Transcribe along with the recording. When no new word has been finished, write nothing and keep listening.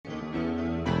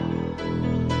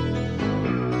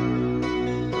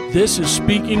This is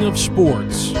Speaking of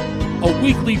Sports, a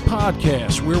weekly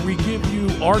podcast where we give you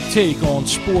our take on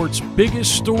sports'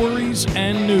 biggest stories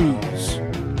and news.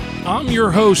 I'm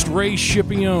your host, Ray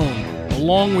Scipione,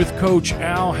 along with Coach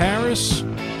Al Harris,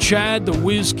 Chad the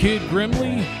Whiz Kid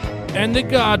Grimley, and the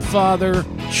Godfather,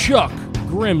 Chuck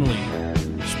Grimley.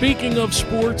 Speaking of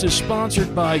Sports is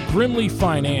sponsored by Grimley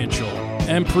Financial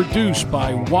and produced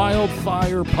by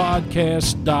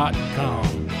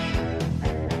WildfirePodcast.com.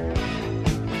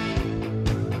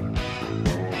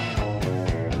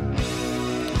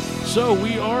 So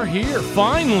we are here,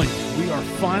 finally. We are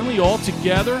finally all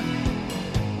together.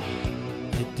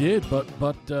 It did,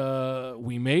 but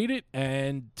we made it,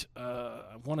 and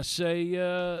I want to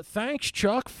say thanks,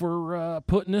 Chuck, for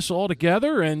putting this all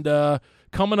together and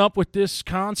coming up with this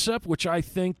concept, which I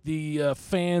think the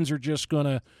fans are just going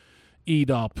to eat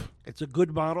up. It's a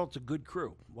good model. It's a good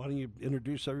crew. Why don't you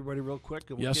introduce everybody real quick?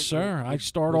 And Yes, sir. I'll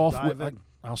start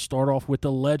off with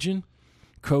the legend,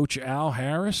 Coach Al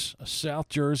Harris, a South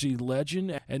Jersey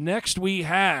legend. And next we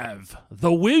have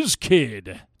the Whiz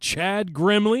Kid, Chad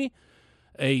Grimley,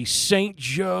 a St.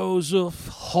 Joseph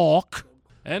Hawk.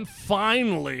 And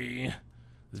finally,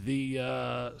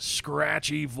 the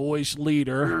scratchy voice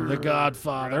leader, the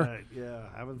Godfather. Right, yeah,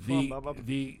 having fun,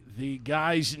 Bubba. The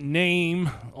guy's name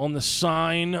on the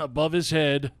sign above his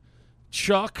head,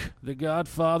 Chuck, the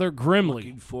Godfather Grimley.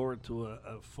 Looking forward to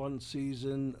a fun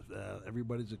season.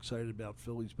 Everybody's excited about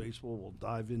Phillies baseball. We'll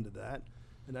dive into that.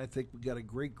 And I think we got a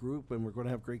great group, and we're going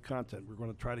to have great content. We're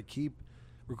going to try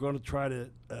to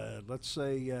let's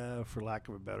say, for lack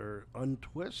of a better,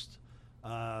 untwist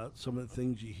some of the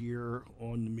things you hear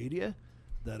on the media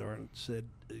that aren't said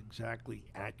exactly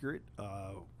accurate.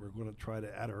 We're going to try to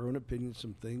add our own opinions,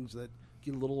 some things that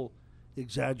get a little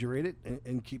exaggerated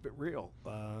and keep it real.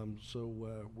 So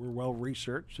we're well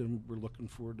researched, and we're looking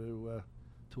forward to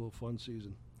a fun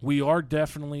season. We are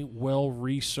definitely well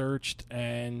researched,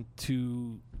 and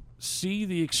to see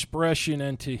the expression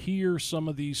and to hear some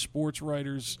of these sports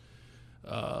writers'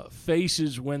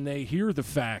 faces when they hear the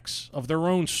facts of their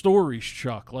own stories,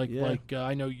 Chuck.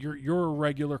 I know you're a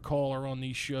regular caller on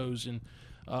these shows, and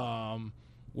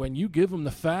when you give them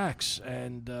the facts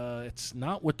and it's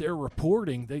not what they're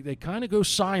reporting, they kind of go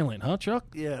silent, huh, Chuck?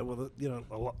 Yeah, well,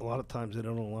 a lot of times they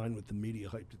don't align with the media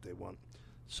hype that they want.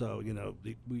 So,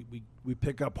 we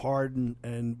pick up Harden,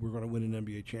 and we're going to win an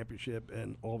NBA championship,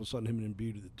 and all of a sudden him and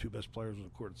Embiid are the two best players on the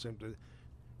court at the same time.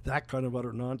 That kind of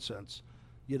utter nonsense.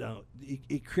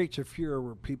 It creates a fear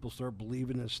where people start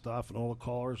believing this stuff, and all the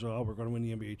callers are, we're going to win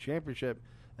the NBA championship,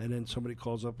 and then somebody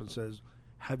calls up and says,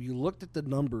 have you looked at the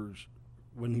numbers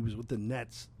when he was with the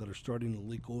Nets that are starting to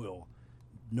leak oil?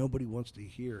 Nobody wants to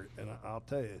hear it, and I'll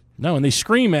tell you. No, and they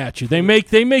scream at you. They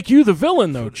make you the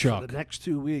villain, though, Chuck. For the next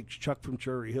 2 weeks, Chuck from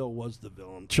Cherry Hill was the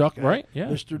villain. Chuck, okay? Right? Yeah.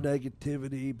 Mr.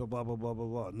 Negativity, blah, blah, blah, blah, blah,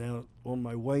 blah. Now, on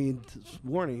my way in this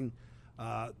morning,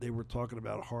 they were talking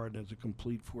about Harden as a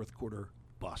complete fourth-quarter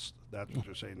bust. That's what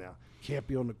they're saying now. Can't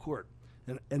be on the court.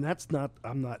 And that's not –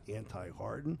 I'm not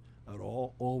anti-Harden at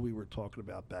all. All we were talking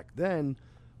about back then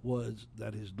was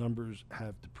that his numbers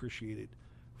have depreciated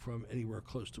from anywhere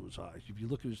close to his highs. If you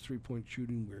look at his three-point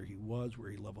shooting, where he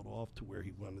leveled off to where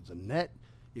he went as a net,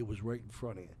 it was right in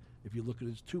front of you. If you look at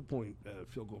his two-point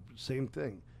field goal, same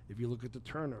thing. If you look at the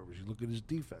turnovers, you look at his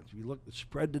defense. If you look at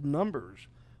spread the numbers,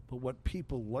 but what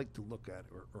people like to look at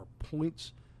are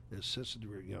points, assists,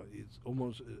 it's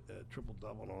almost a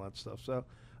triple-double and all that stuff. So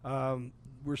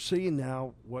we're seeing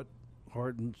now what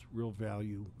Harden's real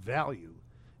value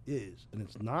is, and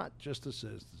it's not just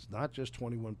assists, it's not just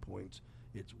 21 points.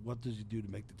 It's what does he do to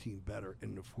make the team better.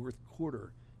 In the fourth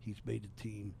quarter, he's made the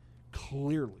team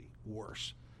clearly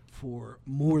worse for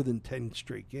more than 10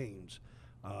 straight games.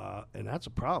 And that's a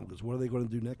problem, because what are they going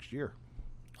to do next year?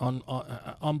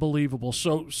 Unbelievable.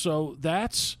 So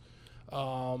that's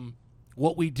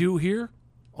what we do here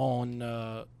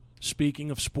on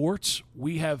Speaking of Sports.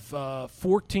 We have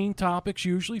 14 topics,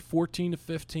 usually 14 to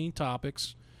 15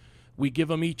 topics. We give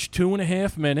them each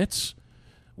 2.5 minutes.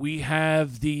 We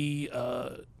have the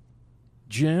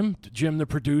Jim, the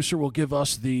producer, will give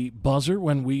us the buzzer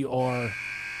when we are.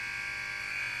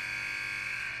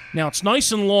 Now, it's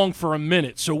nice and long for a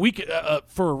minute, so we could,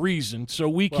 for a reason, so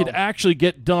we could actually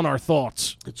get done our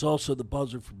thoughts. It's also the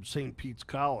buzzer from St. Pete's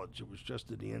College. It was just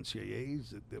in the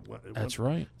NCAAs. That's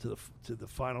right. To the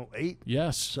Final 8.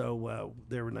 Yes. So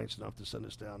they were nice enough to send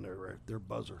us down their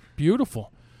buzzer.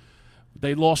 Beautiful.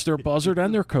 They lost their buzzard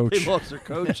and their coach. They lost their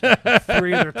coach. 3 of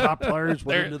their top players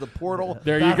went into the portal.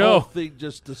 There that you go. Whole thing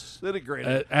just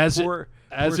disintegrated. As poor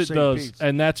it St. does. Pete's.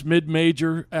 And that's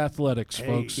mid-major athletics,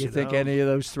 folks. You think any of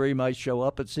those 3 might show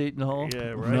up at Seton Hall? Yeah,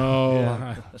 right. No,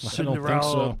 Yeah. I don't think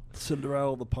so.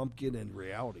 Cinderella the pumpkin and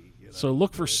reality. So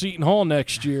look for Seton Hall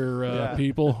next year,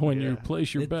 people, when you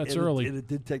place your bets early. And it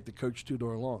did take the coach too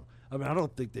darn long. I mean, I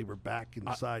don't think they were back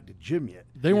inside the gym yet.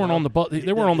 They weren't on the bus.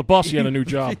 They weren't on the bus. He had a new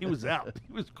job. He was out.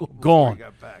 He was gone. Gone. Before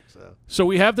he got back. So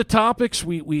we have the topics.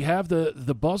 We have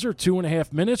the buzzer,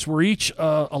 2.5 minutes. We're each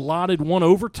allotted one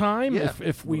overtime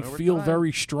if we feel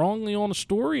very strongly on a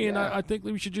story, and I think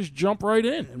that we should just jump right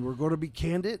in. And we're going to be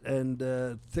candid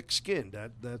and thick-skinned.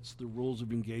 That's the rules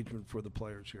of engagement for the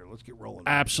players here. Let's get rolling.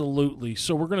 Absolutely.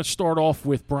 So we're going to start off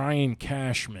with Brian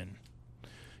Cashman.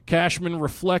 Cashman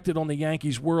reflected on the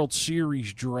Yankees' World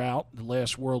Series drought. The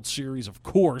last World Series, of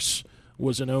course,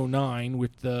 was in 2009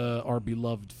 with our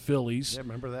beloved Phillies. Yeah,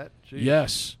 remember that? Jeez.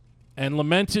 Yes. And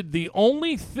lamented the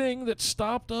only thing that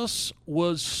stopped us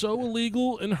was so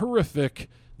illegal and horrific,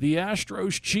 the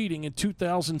Astros cheating in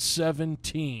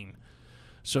 2017.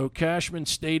 So Cashman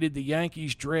stated the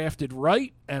Yankees drafted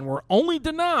right and were only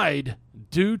denied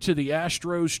due to the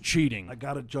Astros cheating. I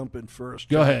got to jump in first.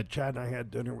 Go ahead. Chad and I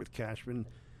had dinner with Cashman.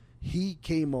 He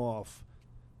came off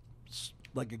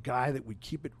like a guy that would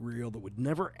keep it real, that would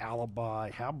never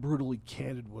alibi. How brutally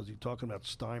candid was he talking about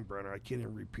Steinbrenner? I can't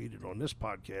even repeat it on this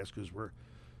podcast because we're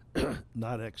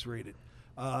not X-rated.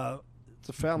 It's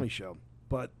a family show.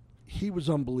 But he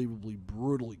was unbelievably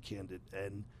brutally candid,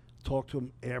 and talked to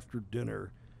him after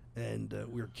dinner, and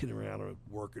we were kidding around and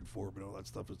working for him and all that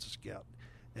stuff as a scout.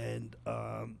 And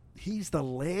he's the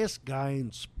last guy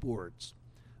in sports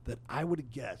that I would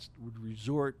have guessed would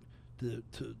resort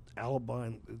to alibi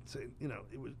and say,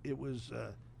 it was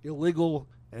illegal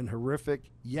and horrific,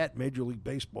 yet Major League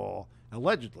Baseball,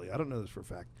 allegedly, I don't know this for a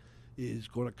fact, is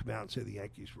going to come out and say the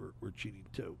Yankees were cheating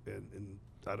too. And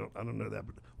I don't know that,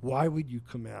 but why would you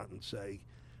come out and say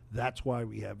that's why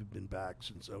we haven't been back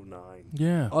since 2009?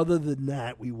 Yeah. Other than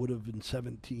that, we would have been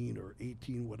 17 or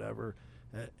 18, whatever.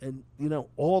 And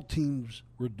all teams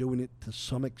were doing it to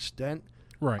some extent.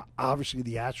 Right. Obviously,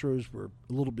 the Astros were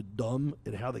a little bit dumb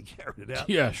in how they carried it out.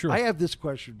 Yeah, sure. I have this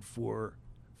question for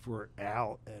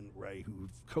Al and Ray,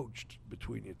 who've coached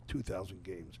between 2,000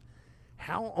 games.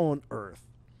 How on earth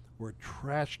were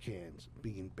trash cans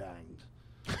being banged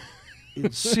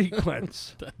in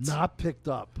sequence, not picked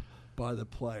up by the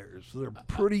players? They're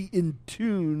pretty in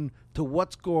tune to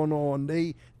what's going on.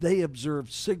 They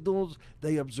observe signals.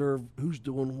 They observe who's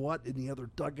doing what in the other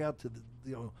dugout to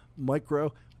the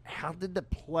micro. How did the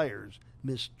players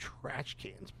miss trash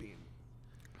cans being?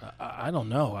 I don't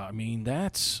know. I mean,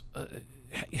 that's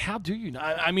how do you?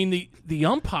 I mean, the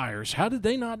umpires. How did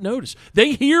they not notice?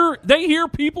 They hear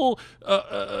people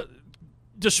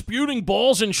disputing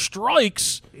balls and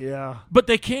strikes. Yeah, but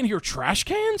they can't hear trash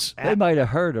cans. They might have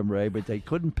heard them, Ray, but they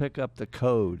couldn't pick up the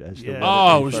code as to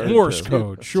what it was Morse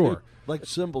code. Sure, like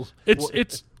symbols.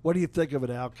 It's. What do you think of it,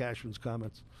 Al Cashman's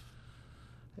comments?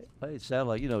 It sounds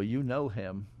like you know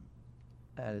him,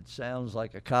 and it sounds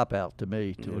like a cop-out to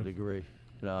me to a degree.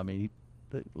 I mean,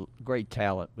 great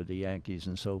talent with the Yankees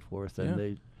and so forth,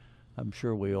 and I'm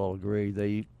sure we all agree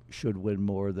they should win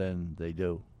more than they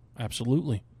do.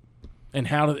 Absolutely. And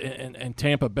and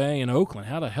Tampa Bay and Oakland,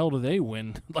 how the hell do they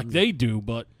win like they do?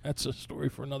 But that's a story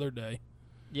for another day.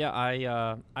 Yeah,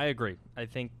 I agree. I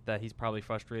think that he's probably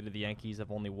frustrated. The Yankees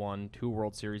have only won 2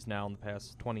 World Series now in the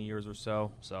past 20 years or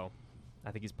so. So I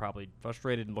think he's probably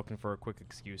frustrated and looking for a quick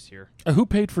excuse here. Who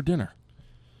paid for dinner?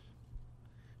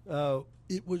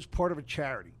 It was part of a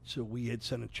charity, so we had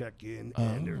sent a check in,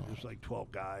 and there was like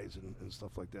 12 guys and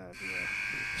stuff like that.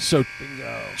 So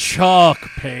bingo. Chuck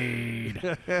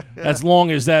paid, as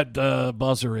long as that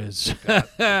buzzer is. The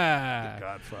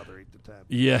Godfather ate the tab.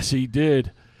 Yes, he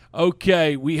did.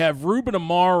 Okay, we have Ruben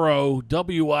Amaro,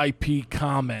 WIP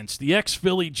comments. The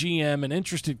ex-Philly GM, an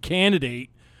interested candidate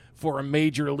for a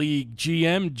Major League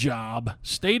GM job,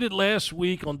 stated last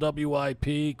week on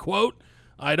WIP, quote,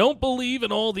 "I don't believe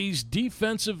in all these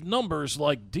defensive numbers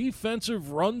like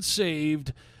defensive runs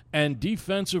saved and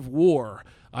defensive WAR.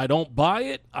 I don't buy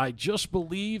it. I just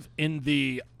believe in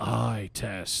the eye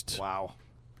test." Wow.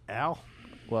 Al?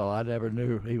 Well, I never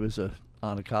knew he was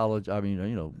on a college,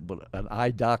 an eye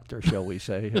doctor, shall we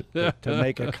say, to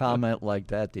make a comment like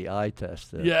that, the eye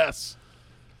test. Yes.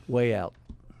 Way out.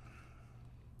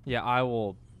 Yeah, I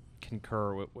will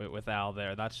concur with Al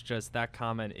there. That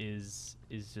comment is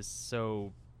just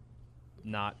so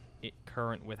not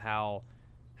current with how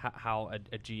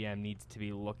a GM needs to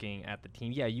be looking at the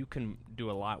team. Yeah, you can do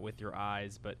a lot with your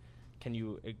eyes, but can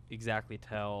you exactly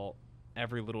tell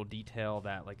every little detail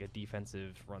that like a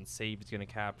defensive run save is going to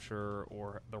capture,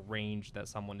 or the range that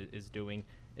someone is doing.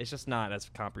 It's just not as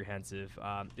comprehensive.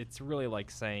 It's really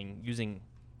like using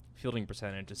fielding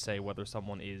percentage to say whether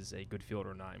someone is a good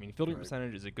fielder or not. I mean, fielding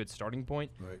percentage is a good starting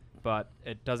point, but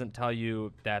it doesn't tell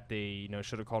you that they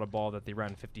should have called a ball that they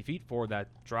ran 50 feet for that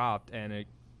dropped and it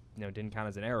didn't count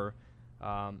as an error.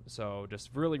 So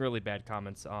just really, really bad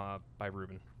comments by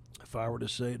Ruben. If I were to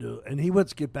say and he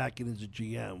wants to get back in as a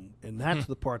GM, and that's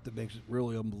the part that makes it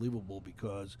really unbelievable,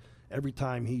 because every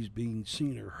time he's being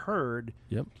seen or heard,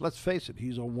 let's face it,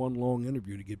 he's on one long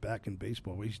interview to get back in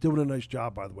baseball. He's doing a nice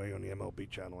job, by the way, on the MLB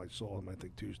channel. I saw him, I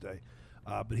think, Tuesday.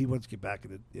 But he wants to get back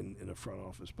in the front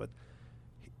office. But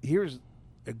here's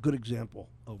a good example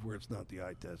of where it's not the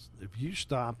eye test. If you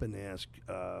stop and ask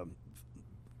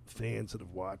fans that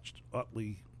have watched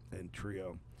Utley and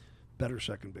Trio, better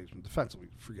second baseman. Defensively,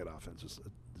 forget offense. There's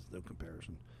no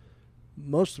comparison.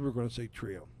 Most of them are going to say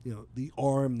Trio. The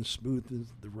arm, the smoothness,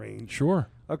 the range. Sure.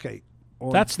 Okay.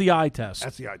 That's the eye test.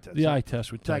 That's the eye test. The eye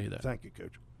test would tell you that. Thank you,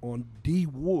 Coach. On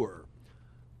D-WAR,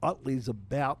 Utley's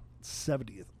about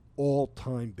 70th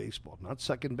all-time baseball. Not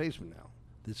second baseman now.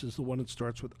 This is the one that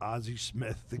starts with Ozzie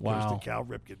Smith that goes to Cal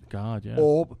Ripken. God,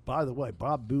 yeah. By the way,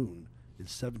 Bob Boone is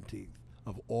 17th.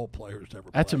 Of all players to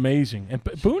ever That's play. Amazing. And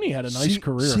Booney had a nice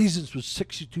career. Seasons was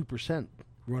 62%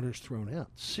 runners thrown out.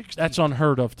 That's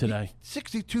unheard of today.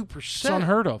 62%. It's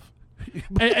unheard of.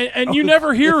 and you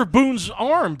never hear of Boone's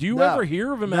arm. Do you ever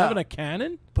hear of him having a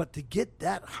cannon? But to get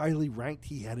that highly ranked,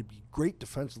 he had to be great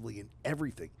defensively in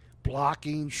everything.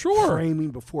 Blocking, framing,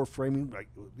 before framing,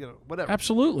 whatever.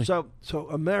 Absolutely. So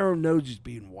Amaro knows he's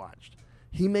being watched.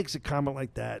 He makes a comment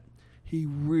like that. He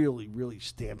really, really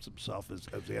stamps himself as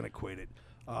antiquated.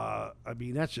 I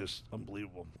mean, that's just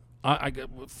unbelievable. I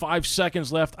got 5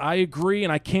 seconds left. I agree,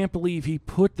 and I can't believe he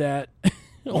put that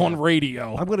on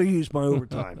radio. I'm going to use my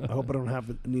overtime. I hope I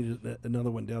don't need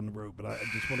another one down the road, but I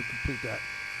just want to complete that.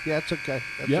 Yeah, it's okay.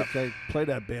 That's okay. Play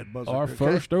that bad buzzer. Our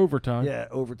first overtime. Yeah,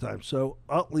 overtime. So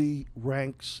Utley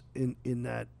ranks in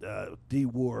that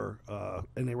D-WAR,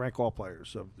 and they rank all players.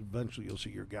 So eventually you'll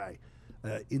see your guy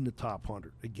in the top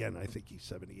 100. Again, I think he's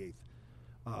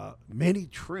 78th. Manny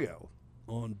Trio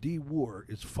on D-WAR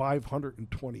is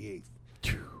 528th.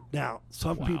 Now,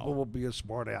 some people will be a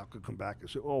smart aleck and come back and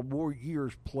say, more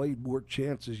years played, more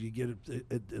chances, you get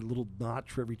a little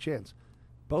notch for every chance.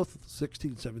 Both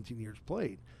 16, 17 years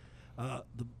played.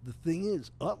 The thing is,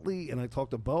 Utley, and I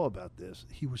talked to Bo about this,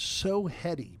 he was so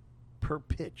heady per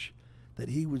pitch that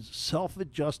he was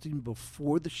self-adjusting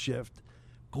before the shift,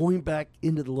 going back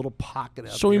into the little pocket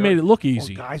out there. So he made it look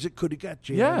easy. Guys that could have got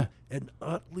jammed. Yeah. And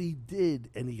Utley did,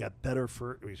 and he got better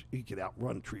he could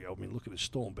outrun Trio. I mean, look at his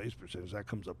stolen base percentage. That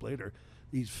comes up later.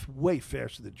 He's way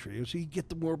faster than Trio, so he get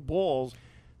the more balls,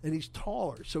 and he's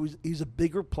taller. So he's a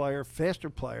bigger player, faster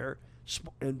player,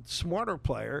 and smarter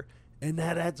player, and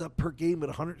that adds up per game at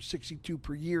 162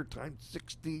 per year times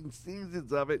 16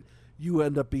 seasons of it. You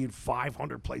end up being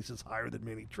 500 places higher than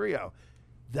Manny Trio.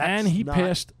 That's and he not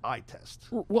passed eye test.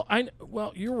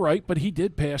 Well, you're right, but he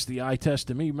did pass the eye test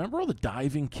to me. Remember all the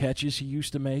diving catches he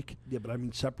used to make? Yeah, but I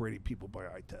mean separating people by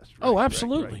eye test. Right? Oh,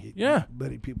 absolutely. Right. Yeah.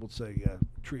 Many people say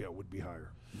Trio would be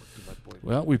higher. To my point.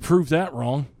 Well, we proved that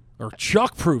wrong. Or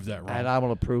Chuck proved that wrong. And I'm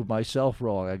going to prove myself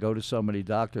wrong. I go to so many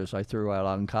doctors, I threw out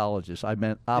oncologists. I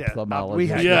meant ophthalmologists.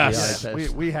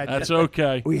 We had That's you.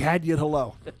 okay. We had you at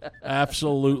hello.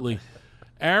 Absolutely.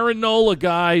 Aaron Nola,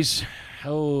 guys.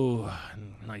 Oh,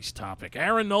 nice topic.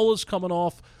 Aaron Nola's coming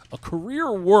off a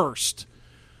career worst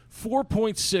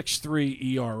 4.63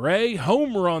 ERA.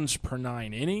 Home runs per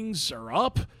 9 innings are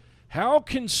up. How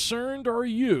concerned are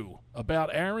you about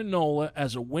Aaron Nola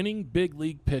as a winning big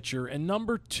league pitcher and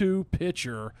number 2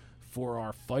 pitcher for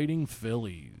our Fighting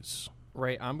Phillies?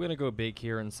 Right, I'm going to go big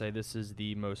here and say this is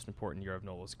the most important year of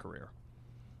Nola's career.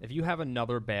 If you have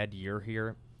another bad year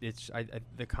here, it's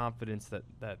the confidence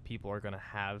that people are going to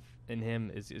have in him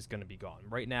is going to be gone.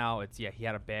 Right now, he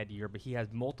had a bad year, but he has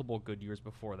multiple good years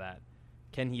before that.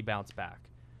 Can he bounce back?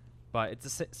 But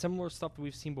it's similar stuff that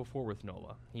we've seen before with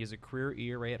Nola. He has a career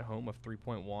ERA at home of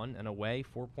 3.1 and away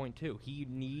 4.2. He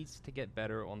needs to get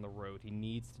better on the road. He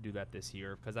needs to do that this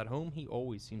year because at home he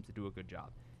always seems to do a good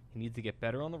job. He needs to get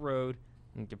better on the road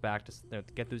and get back to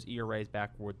get those ERAs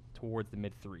back towards the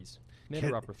mid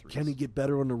or upper threes. Can he get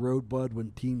better on the road, Bud,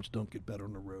 when teams don't get better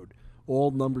on the road?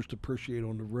 All numbers depreciate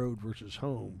on the road versus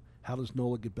home. How does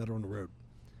Nola get better on the road?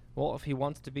 Well, if he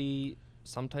wants to be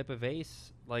some type of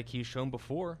ace like he's shown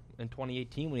before in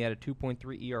 2018 when he had a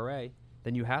 2.3 ERA,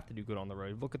 then you have to do good on the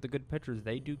road. Look at the good pitchers.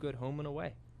 They do good home and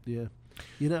away. Yeah.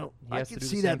 I can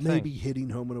see that maybe hitting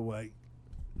home and away.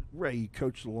 Ray, you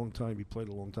coached a long time, you played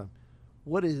a long time.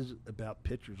 What is about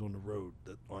pitchers on the road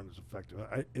that aren't as effective?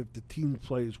 If the team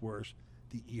plays worse,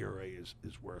 the ERA is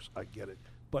worse. I get it.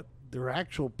 But their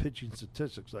actual pitching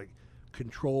statistics, like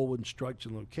control and strikes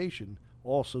and location,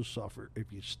 also suffer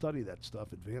if you study that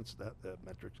stuff, advance that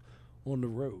metrics on the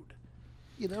road.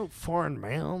 You know, foreign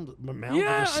mounds are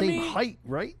the same height,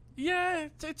 right? Yeah,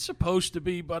 it's supposed to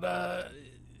be, but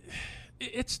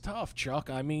it's tough,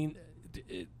 Chuck. I mean,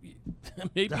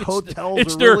 maybe the hotels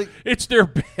it's are their really, it's their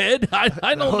bed. I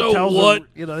don't know hotels what.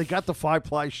 Are, they got the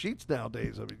 5-ply sheets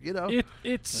nowadays. I mean,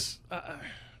 it's.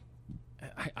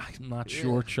 I'm not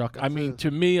sure, Chuck. I mean, to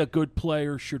me, a good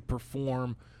player should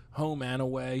perform home and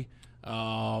away.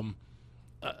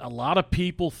 A lot of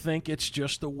people think it's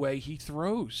just the way he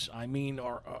throws. I mean,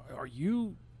 are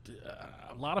you?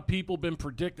 A lot of people been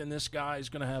predicting this guy is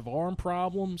going to have arm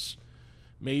problems.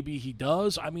 Maybe he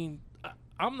does. I mean,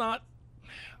 I'm not.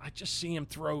 I just see him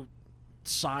throw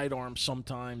sidearms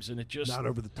sometimes, and it just not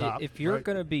over the top. If you're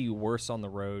going to be worse on the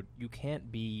road, you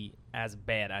can't be as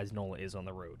bad as Nola is on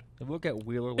the road. If you look at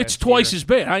Wheeler last it's twice year, as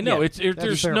bad. I know. Yeah,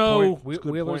 There's no.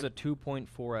 Wheeler's a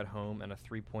 2.4 at home and a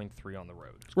 3.3 on the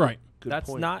road. Right.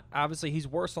 That's not obviously he's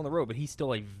worse on the road, but he's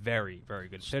still a very, very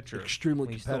good pitcher.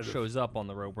 Extremely he competitive. still shows up on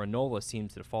the road where Nola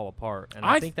seems to fall apart, and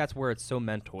I think that's where it's so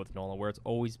mental with Nola, where it's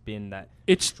always been that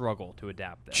struggle to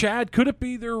adapt. There. Chad, could it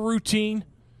be their routine?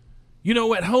 You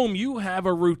know, at home you have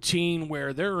a routine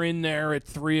where they're in there at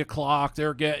 3:00,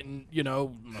 they're getting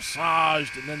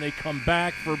massaged, and then they come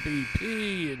back for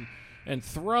BP and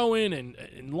throwing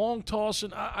and long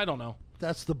tossing. I don't know.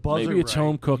 That's the buzzer. Maybe it's Ray.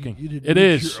 home cooking. It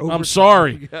is. I'm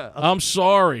sorry. Yeah. I'm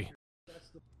sorry.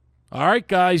 All right,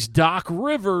 guys. Doc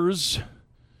Rivers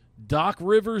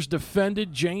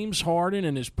defended James Harden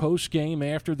in his postgame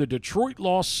after the Detroit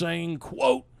loss, saying,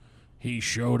 quote, he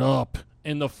showed up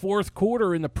in the fourth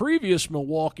quarter in the previous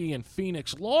Milwaukee and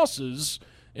Phoenix losses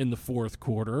in the fourth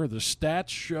quarter. The stats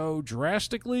show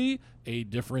drastically a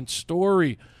different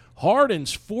story.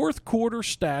 Harden's fourth quarter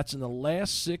stats in the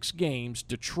last 6 games,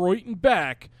 Detroit and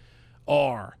back,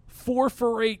 are 4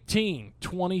 for 18,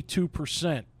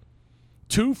 22%.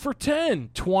 2 for 10,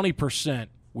 20%,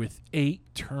 with 8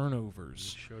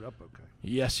 turnovers. He showed up okay.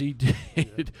 Yes, he did.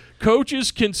 Yeah.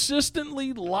 Coaches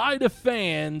consistently lie to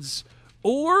fans,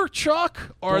 or,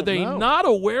 Chuck, are they not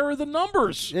aware of the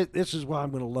numbers? This is why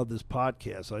I'm going to love this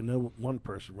podcast. I know one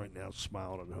person right now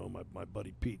smiling at home, my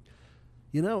buddy Pete.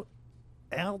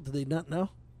 Al, do they not know?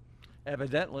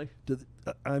 Evidently.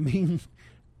 I mean,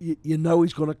 you know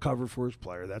he's going to cover for his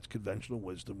player. That's conventional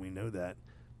wisdom. We know that.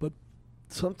 But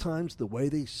sometimes the way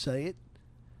they say it,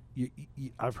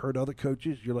 I've heard other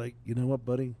coaches, you're like, you know what,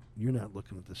 buddy? You're not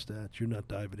looking at the stats. You're not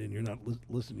diving in. You're not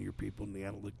listening to your people in the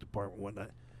analytic department and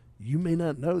whatnot. You may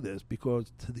not know this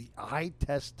because to the eye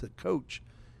test to coach,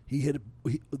 he hit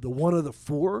the one of the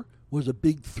 4 was a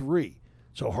big 3.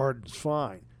 So Harden's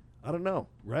fine. I don't know,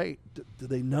 right? Do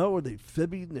they know? Are they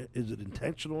fibbing? Is it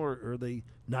intentional, or are they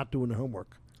not doing the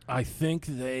homework? I think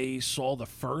they saw the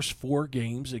first 4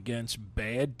 games against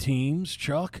bad teams,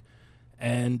 Chuck,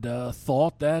 and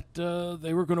thought that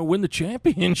they were going to win the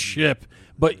championship.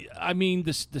 But, I mean,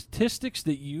 the statistics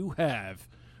that you have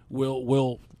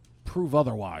will prove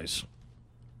otherwise.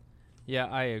 Yeah,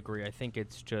 I agree. I think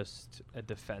it's just a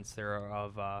defense there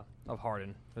of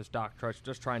Harden. There's Doc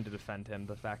just trying to defend him,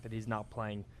 the fact that he's not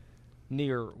playing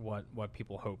near what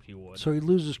people hoped he would. So he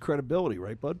loses credibility,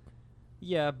 right, bud?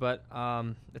 Yeah, but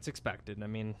it's expected. I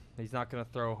mean, he's not going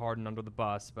to throw Harden under the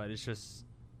bus, but it's just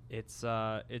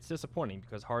it's disappointing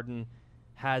because Harden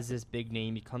has this big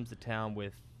name. He comes to town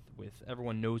with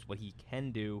everyone knows what he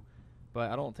can do,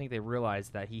 but I don't think they realize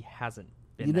that he hasn't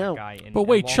been that guy in a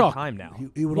long time now.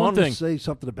 He would want to say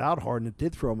something about Harden that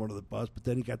did throw him under the bus, but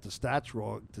then he got the stats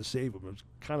wrong to save him. It was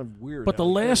kind of weird. But the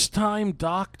last time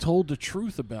Doc told the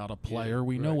truth about a player,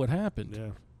 we know what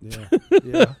happened. Yeah.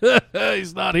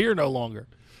 He's not here no longer.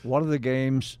 One of the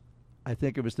games, I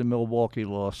think it was the Milwaukee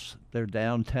loss. They're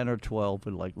down 10 or 12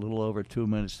 with like a little over 2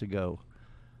 minutes to go.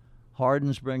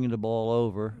 Harden's bringing the ball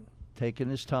over, taking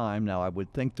his time. Now, I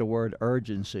would think the word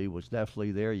urgency was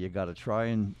definitely there. You got to try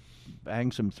and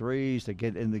bang some threes to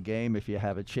get in the game if you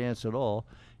have a chance at all.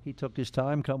 He took his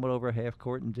time coming over half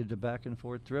court and did the back and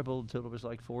forth dribble until there was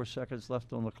like 4 seconds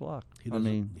left on the clock.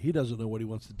 He doesn't know what he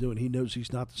wants to do, and he knows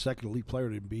he's not the second elite player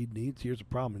that Embiid needs. Here's the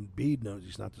problem: Embiid knows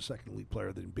he's not the second elite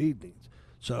player that Embiid needs.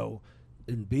 So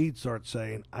Embiid starts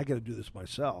saying, "I got to do this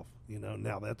myself."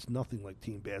 Now that's nothing like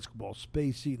team basketball,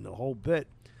 spacey and the whole bit,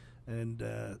 and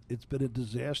it's been a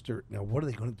disaster. Now, what are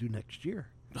they going to do next year?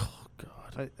 Oh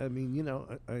God! I mean,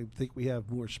 I think we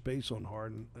have more space on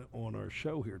Harden on our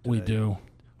show here today. We do.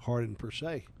 Harden per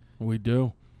se. We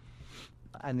do.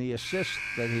 And the assist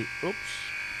that he – oops.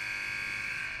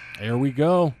 There we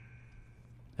go.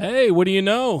 Hey, what do you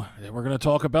know? We're going to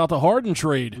talk about the Harden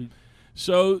trade.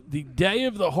 So the day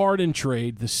of the Harden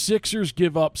trade, the Sixers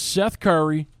give up Seth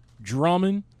Curry,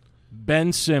 Drummond,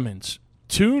 Ben Simmons,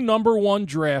 2 number 1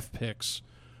 draft picks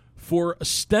for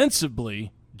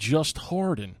ostensibly just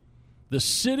Harden. The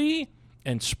city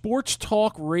and sports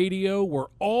talk radio were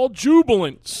all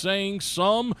jubilant, saying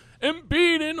some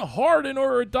Embiid and Harden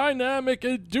are a dynamic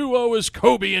duo as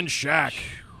Kobe and Shaq.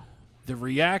 The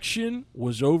reaction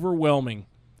was overwhelming,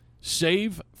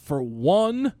 save for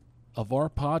one of our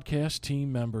podcast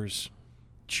team members,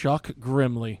 Chuck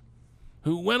Grimley,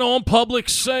 who went on public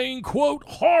saying, quote,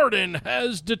 Harden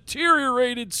has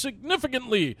deteriorated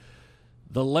significantly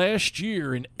the last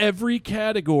year in every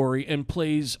category and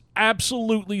plays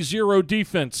absolutely zero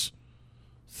defense.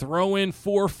 Throw in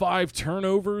 4 or 5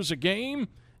 turnovers a game,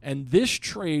 and this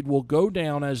trade will go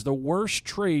down as the worst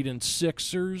trade in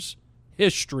Sixers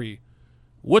history.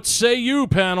 What say you,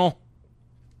 panel?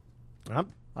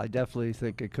 I definitely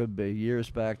think it could be. Years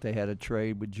back, they had a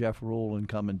trade with Jeff Rule and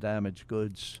come and damage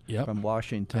goods from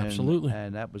Washington. Absolutely.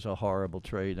 And that was a horrible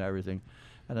trade and everything.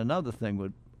 And another thing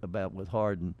with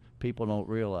Harden, people don't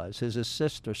realize, his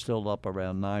assists are still up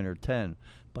around 9 or 10,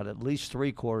 but at least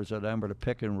 3/4 of them are the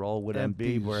pick and roll with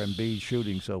Embiid, where Embiid's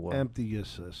shooting so well. Empty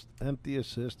assist.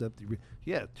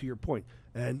 Yeah, to your point.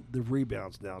 And the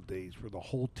rebounds nowadays, where the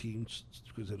whole team,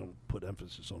 because they don't put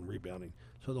emphasis on rebounding,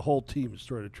 so the whole team is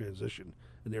starting to transition,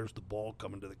 and there's the ball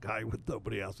coming to the guy with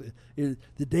nobody else.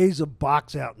 The days of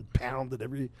box out and pound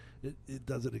and it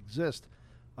doesn't exist.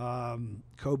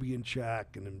 Kobe and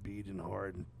Shaq and Embiid and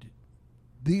Harden,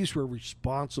 these were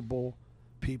responsible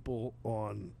people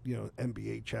on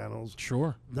NBA channels.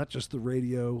 Sure. Not just the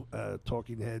radio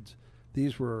talking heads.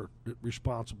 These were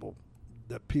responsible.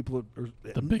 That people are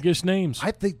the biggest names.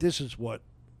 I think this is what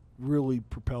really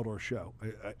propelled our show.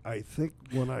 I think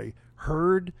when I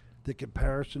heard the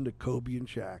comparison to Kobe and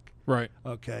Shaq, right?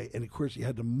 Okay, and of course he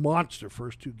had the monster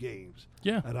first 2 games.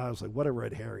 Yeah, and I was like, what a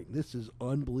red herring! This is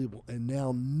unbelievable. And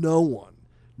now no one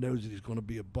knows that he's going to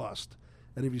be a bust.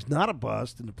 And if he's not a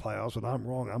bust in the playoffs, and I'm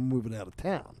wrong, I'm moving out of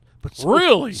town. But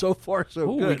really, so far so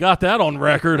good. We got that on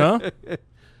record, huh?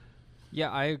 Yeah,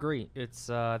 I agree. It's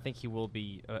I think he will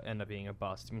be end up being a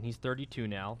bust. I mean, he's 32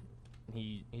 now.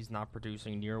 He's not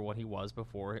producing near what he was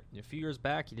before. A few years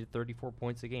back, he did 34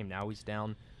 points a game. Now he's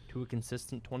down to a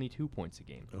consistent 22 points a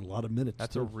game. A lot of minutes.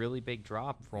 That's a really big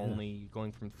drop for only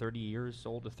going from 30 years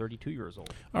old to 32 years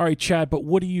old. All right, Chad, but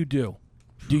what do you do?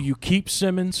 Do you keep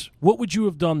Simmons? What would you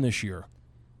have done this year?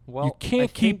 Well, you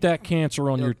can't keep that cancer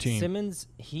on your team. Simmons,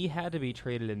 he had to be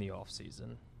traded in the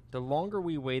offseason. The longer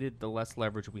we waited, the less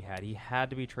leverage we had. He had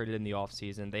to be traded in the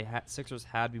offseason. Sixers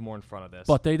had to be more in front of this.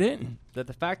 But they didn't. The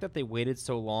fact that they waited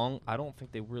so long, I don't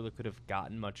think they really could have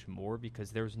gotten much more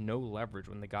because there's no leverage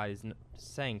when the guy is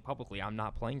saying publicly, I'm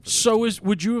not playing for this team.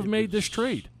 Would you have made this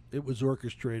trade? It was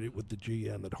orchestrated with the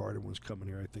GM that Harden was coming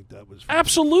here. I think that was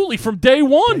absolutely from day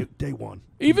one. Day one.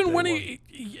 Even when he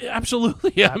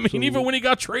absolutely. I mean, even when he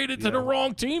got traded to the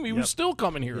wrong team, he was still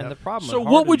coming here. And the problem. So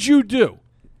what would you do?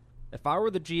 If I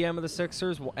were the GM of the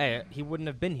Sixers, he wouldn't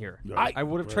have been here. No. I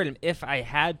would have traded him. If I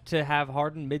had to have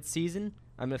Harden mid-season,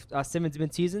 if Simmons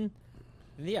mid-season,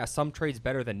 yeah, some trade's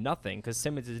better than nothing because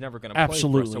Simmons is never going to play for us.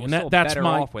 Absolutely, So and we're that's better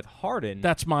off with Harden.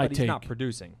 That's my but take. He's not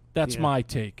producing. That's my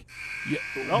take.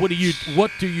 Yeah. What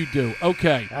do you do?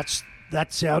 Okay.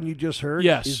 That sound you just heard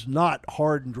is not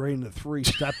Harden draining the 3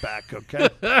 step back, okay?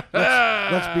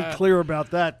 let's be clear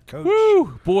about that, Coach.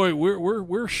 Woo! Boy,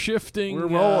 we're shifting. We're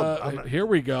rolling. Here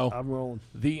we go. I'm rolling.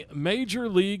 The Major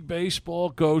League Baseball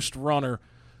Ghost Runner.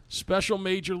 Special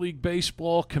Major League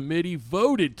Baseball Committee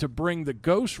voted to bring the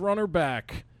Ghost Runner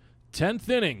back. 10th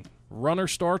inning. Runner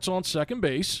starts on second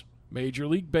base. Major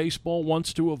League Baseball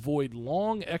wants to avoid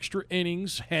long extra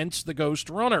innings, hence the Ghost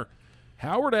Runner.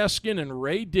 Howard Eskin and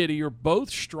Ray Diddy are both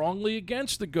strongly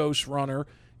against the Ghost Runner,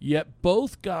 yet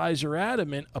both guys are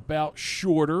adamant about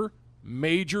shorter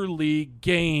Major League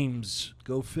games.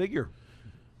 Go figure.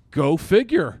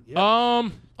 Yep.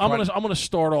 I'm gonna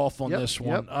start off on this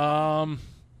one. Yep.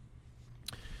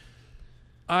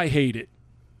 I hate it.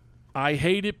 I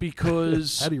hate it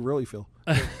because how do you really feel?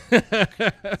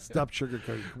 Stop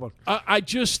sugarcoating. Come on. I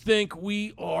just think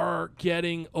we are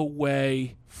getting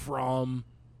away from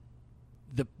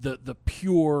the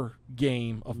pure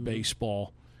game of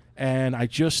baseball. And I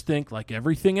just think, like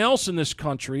everything else in this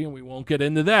country, and we won't get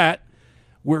into that,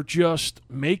 we're just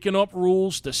making up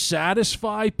rules to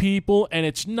satisfy people, and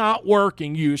it's not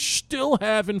working. You're still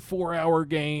having 4-hour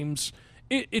games.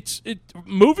 It's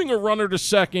moving a runner to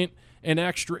second in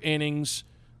extra innings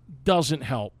doesn't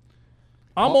help.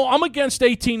 I'm against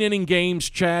 18-inning games,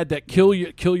 Chad, that kill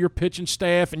your pitching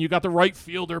staff, and you got the right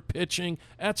fielder pitching.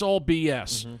 That's all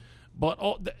BS. Mm-hmm.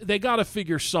 But they got to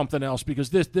figure something else because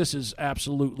this is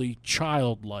absolutely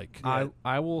childlike.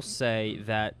 I will say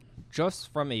that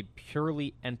just from a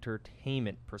purely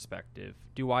entertainment perspective,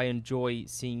 do I enjoy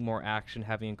seeing more action,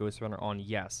 having a Ghost Runner on?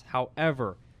 Yes.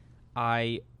 However,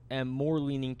 I am more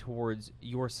leaning towards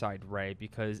your side, Ray,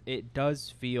 because it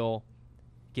does feel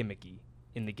gimmicky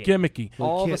in the game. Gimmicky.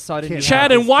 All of a sudden, you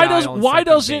Chad, have and this why guy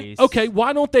on second base.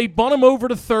 why don't they bunt him over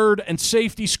to third and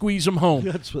safety squeeze him home?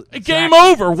 Exactly. Game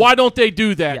over. Why don't they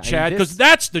do that, Yeah, Chad? this- Because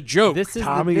that's the joke. This is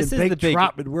Tommy this and is Big the big.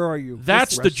 Trotman, where are you?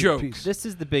 That's the Rest in joke. peace. This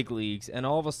is the big leagues, and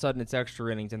all of a sudden it's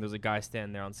extra innings, and there's a guy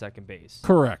standing there on second base.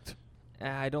 Correct.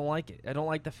 I don't like it. I don't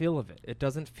like the feel of it. It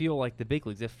doesn't feel like the big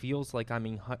leagues. It feels like I'm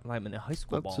in a high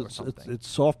school ball or something. It's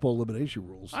softball elimination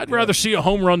rules. I'd rather see a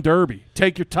home run derby.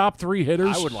 Take your top 3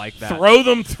 hitters. I would like that.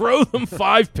 Throw them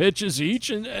 5 pitches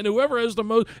each, and whoever has the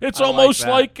most. It's I like almost that.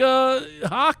 like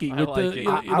hockey I with like the it.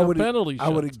 penalty I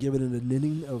would have shots. given it an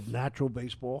inning of natural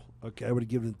baseball. Okay, I would have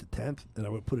given it the 10th, and I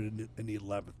would put it in the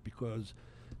 11th because,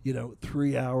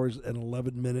 3 hours and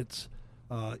 11 minutes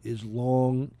is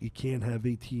long. You can't have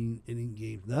 18-inning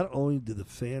games. Not only do the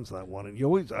fans not want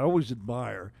it, I always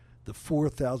admire the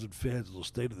 4,000 fans that will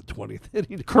stay to the 20th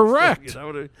inning. Correct.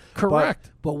 What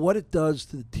Correct. But what it does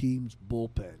to the team's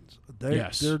bullpens,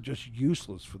 Yes. they're just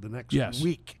useless for the next Yes.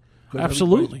 week. 'Cause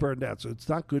Absolutely. everybody's burned out, so it's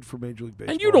not good for Major League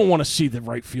Baseball. And you don't want to see the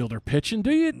right fielder pitching,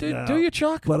 do you? No. Do you,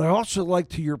 Chuck? But I also like,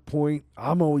 to your point,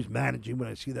 I'm always managing when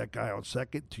I see that guy on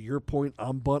second. To your point,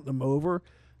 I'm bunting him over,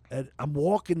 and I'm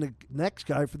walking the next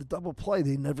guy for the double play.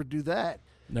 They never do that.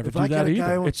 Never if do I that got a guy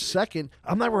either. on It's second,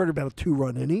 I'm not worried about a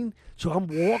 2-run inning, so I'm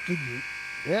walking you.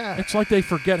 Yeah. it's like they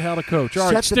forget how to coach. All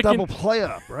Set right, the double play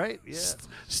up, right? Yeah.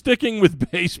 Sticking with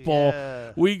baseball,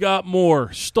 Yeah. we got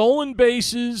more stolen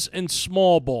bases and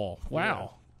small ball.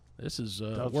 Wow, this is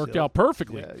worked out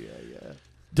perfectly. Yeah.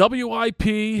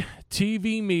 WIP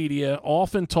TV media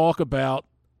often talk about,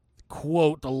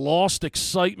 quote, the lost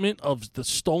excitement of the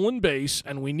stolen base,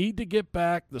 and we need to get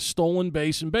back the stolen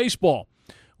base in baseball.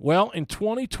 Well, in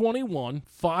 2021,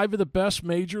 5 of the best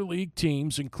major league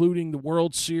teams, including the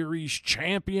World Series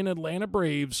champion Atlanta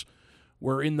Braves,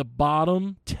 were in the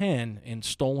bottom 10 in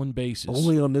stolen bases.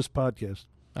 Only on this podcast.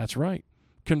 That's right.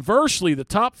 Conversely, the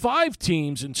top 5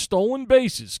 teams in stolen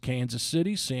bases, Kansas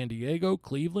City, San Diego,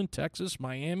 Cleveland, Texas,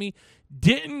 Miami,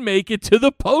 didn't make it to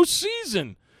the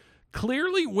postseason.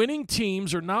 Clearly, winning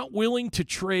teams are not willing to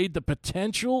trade the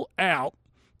potential out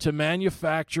to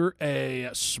manufacture a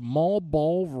small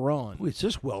ball run. Boy, it's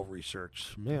just well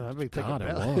researched. Man, I think God, it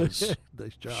about was.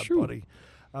 Nice job, Shoot.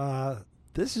 buddy.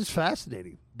 This is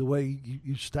fascinating, the way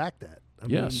you stack that. I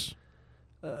Yes.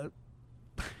 mean,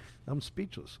 I'm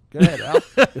speechless. Go ahead,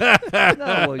 Al.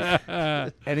 No,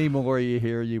 well, anymore you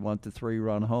hear you want the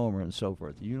 3-run homer and so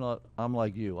forth. I'm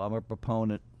like you. I'm a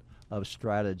proponent of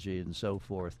strategy and so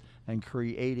forth, and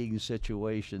creating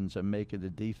situations and making the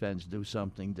defense do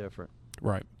something different.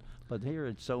 Right. But here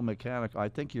it's so mechanical. I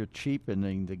think you're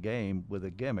cheapening the game with a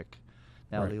gimmick.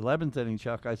 Now, Right. the 11th inning,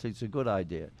 Chuck, I think it's a good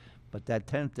idea. But that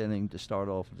 10th inning to start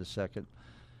off with the second,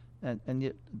 and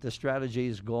yet the strategy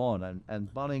is gone,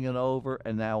 and bunting it over,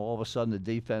 and now all of a sudden the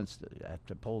defense have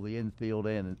to pull the infield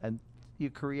in, and you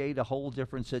create a whole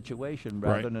different situation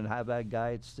rather Right. than have that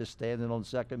guy that's just standing on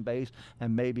second base,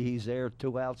 and maybe he's there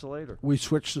 2 outs later. We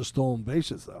switched to stolen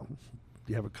bases, though. Do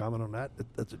you have a comment on that?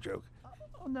 That's a joke.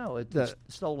 Oh, no, it's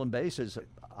stolen bases.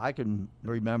 I can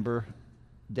remember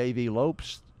Davey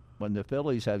Lopes when the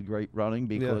Phillies had great running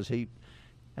because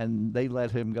and they let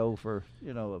him go for,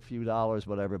 a few dollars,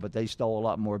 whatever, but they stole a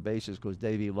lot more bases because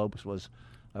Davey Lopes was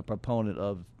a proponent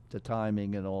of the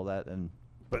timing and all that.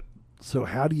 But so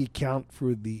how do you count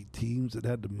for the teams that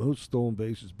had the most stolen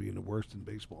bases being the worst in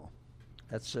baseball?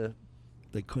 That's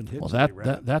They couldn't hit. Well, so they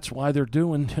ran. that's why they're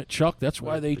doing, Chuck, that's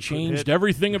why Right. they They couldn't changed hit.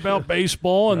 everything about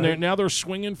baseball, and Right. now they're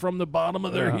swinging from the bottom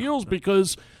of their Yeah. heels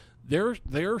because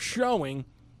they're showing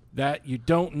that you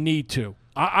don't need to.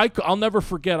 I'll never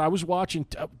forget, I was watching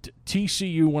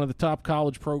TCU, one of the top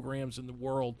college programs in the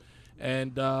world,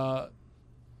 and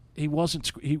he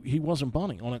wasn't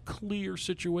bunting on a clear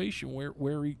situation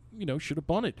where he should have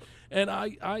bunted. And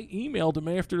I emailed him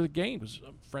after the game because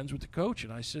I'm friends with the coach,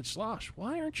 and I said, Slosh,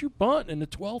 why aren't you bunting in the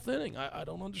 12th inning? I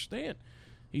don't understand.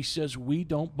 He says, we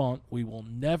don't bunt. We will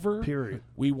never. Period.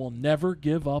 We will never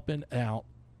give up an out.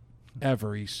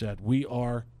 Ever, he said. We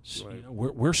are,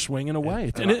 we're swinging away,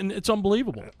 and it's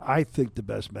unbelievable. I think the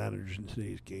best managers in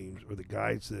today's games are the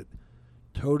guys that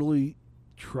totally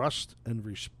trust and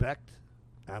respect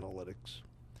analytics,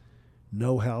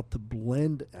 know how to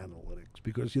blend analytics, analytics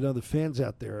because, the fans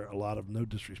out there, a lot of no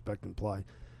disrespect implied,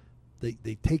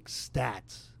 they take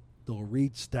stats. They'll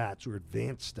read stats or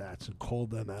advanced stats and call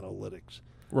them analytics.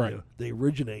 Right. They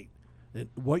originate. And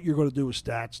what you're going to do with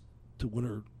stats to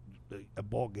win a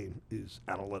ball game is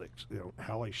analytics.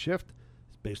 How I shift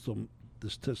is based on the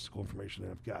statistical information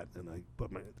that I've got, and I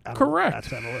put my Correct. That's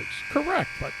analytics. Correct.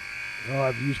 But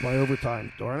I've used my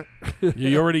overtime. Darn it!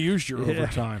 You already used your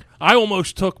overtime. I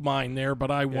almost took mine there, but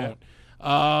I won't.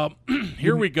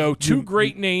 Here we go. Two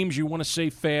great names you want to say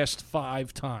fast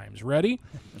 5 times. Ready?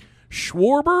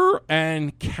 Schwarber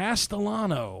and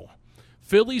Castellano.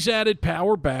 Phillies added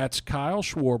power bats Kyle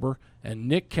Schwarber and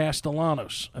Nick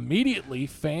Castellanos. Immediately,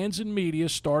 fans and media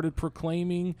started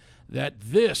proclaiming that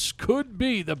this could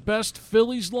be the best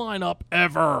Phillies lineup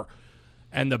ever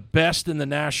and the best in the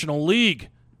National League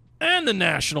and the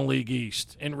National League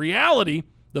East. In reality,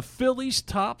 the Phillies'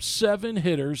 top 7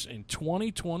 hitters in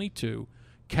 2022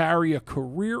 carry a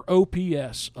career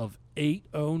OPS of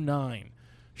 809.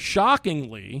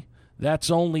 Shockingly, that's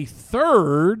only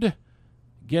 3rd,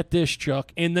 get this,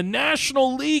 Chuck, in the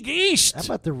National League East. How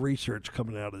about the research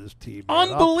coming out of this team? Man?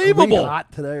 Unbelievable. Are we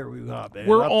hot today or are we not, man?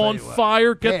 We're I'll tell on you what.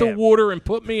 fire. Get the Damn. water and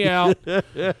put me out.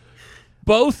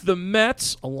 Both the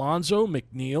Mets, Alonso,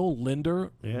 McNeil,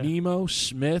 Linder, Nemo,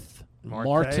 Smith,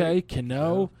 Marte,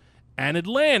 Cano, and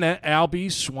Atlanta,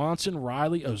 Albies, Swanson,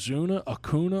 Riley, Ozuna,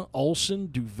 Acuna,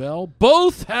 Olsen, Duvall,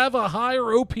 both have a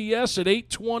higher OPS at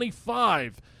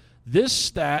 825. This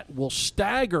stat will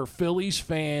stagger Phillies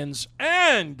fans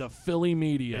and the Philly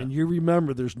media. And you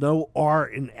remember, there's no R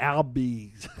in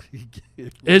Albies.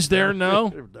 Is there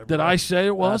no? Did I say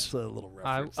it was? That's a little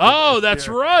reference. That's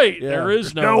right. Yeah. There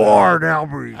is no No R in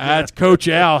Albies. That's Coach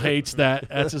Al hates that.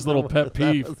 That's his little pet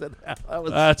peeve.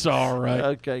 That's all right.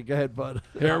 Okay, go ahead, bud.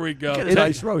 Here we go. Get a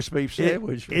nice roast beef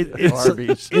sandwich.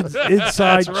 It's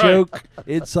inside joke.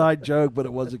 Inside joke, but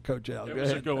it wasn't Coach Al. That Go was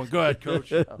a ahead. good one. Go ahead,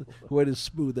 Coach. Way to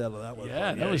smooth out of that one.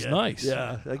 Yeah, that was nice.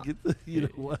 Yeah, I get you know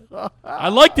what? I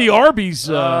like the Arby's.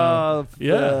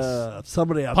 Yes.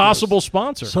 Somebody out Possible there,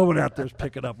 sponsor. someone out there's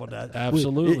picking up on that.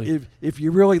 Absolutely. If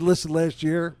you really listened last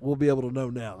year, we'll be able to know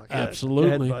now. Go ahead.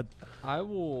 Absolutely. Go ahead, bud. I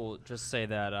will just say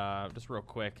that, just real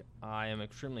quick, I am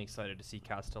extremely excited to see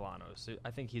Castellanos.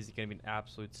 I think he's going to be an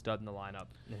absolute stud in the lineup.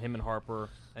 And him and Harper,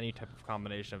 any type of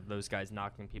combination of those guys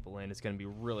knocking people in is going to be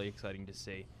really exciting to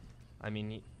see. I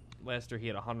mean, last year he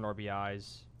had 100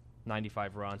 RBIs,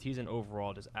 95 runs. He's an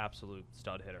overall just absolute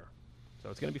stud hitter. So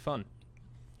it's going to be fun.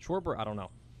 Schwarber, I don't know.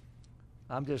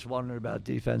 I'm just wondering about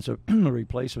defensive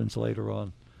replacements later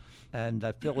on. And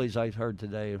the Phillies, I heard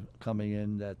today coming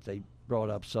in that they brought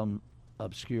up some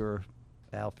obscure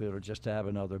outfielder just to have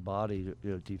another body,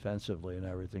 defensively and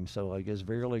everything. So I guess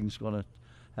Vierling's going to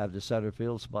have the center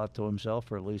field spot to himself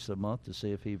for at least a month to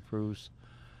see if he proves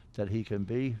that he can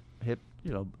be hit.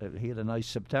 He had a nice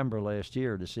September last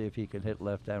year to see if he can hit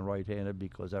left and right-handed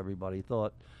because everybody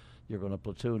thought you're going to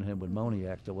platoon him with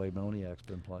Moniak the way Moniak's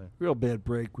been playing. Real bad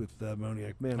break with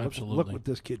Moniak. Man, Absolutely. look what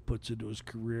this kid puts into his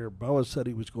career. Boa said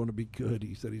he was going to be good.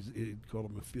 He said he called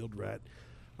him a field rat.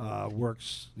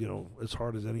 Works, as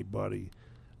hard as anybody.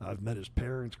 I've met his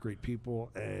parents, great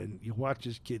people, and you watch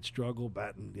this kid struggle,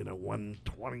 batting,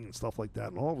 120 and stuff like that,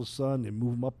 and all of a sudden they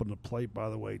move him up on the plate. By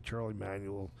the way, Charlie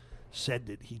Manuel said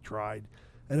that he tried,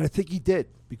 and I think he did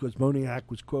because Moniak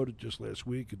was quoted just last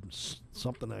week in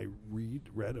something I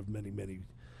read of many, many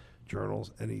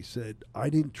journals, and he said, I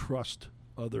didn't trust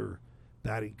other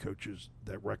batting coaches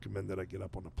that recommend that I get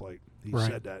up on the plate. He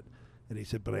said that. And he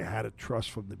said, but I had a trust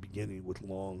from the beginning with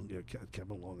Long,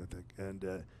 Kevin Long, I think.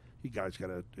 And he guy's got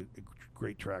a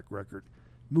great track record.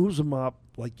 Moves him up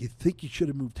like you think you should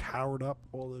have moved Howard up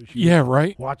all those years. Yeah,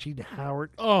 right. Watching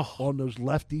Howard Oh, on those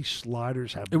lefty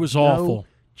sliders it was no awful.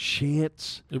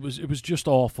 Chance. It was just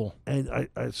awful. And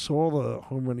I saw the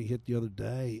home run he hit the other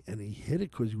day, and he hit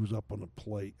it because he was up on the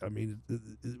plate. I mean,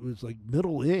 it was like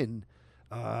middle in,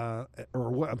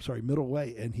 middle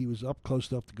way, and he was up close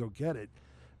enough to go get it.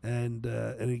 And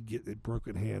he get a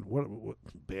broken hand. What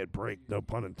bad break? No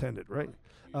pun intended, right?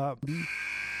 All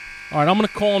right, I'm going to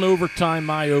call an overtime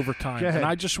my overtime. Go ahead. And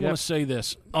I just want to say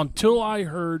this. Until I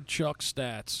heard Chuck's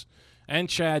stats and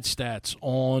Chad's stats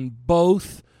on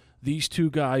both these two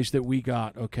guys that we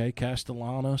got, okay,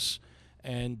 Castellanos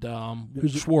and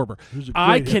Schwarber,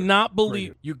 I cannot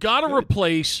believe you got to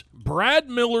replace Brad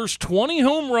Miller's 20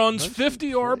 home runs,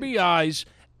 50 RBIs,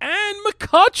 and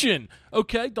McCutchen.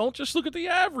 Okay, don't just look at the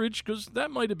average because that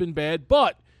might have been bad,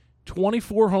 but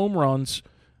 24 home runs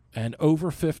and over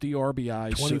 50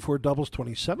 RBIs. 24 doubles,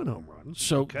 27 home runs.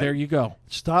 So there you go.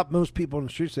 Stop most people on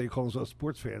the street say, call us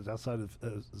sports fans outside of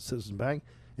Citizen Bank,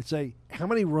 and say, how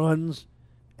many runs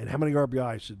And how many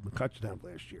RBIs did McCutcheon have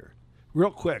last year?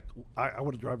 Real quick, I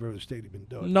want to drive over the stadium and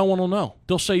do it. No one will know.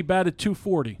 They'll say he batted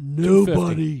 240.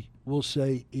 Nobody will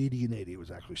say 80 and 80. It was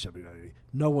actually 79 80.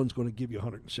 No one's going to give you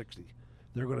 160.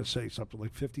 They're going to say something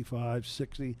like 55,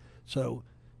 60. So,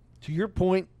 to your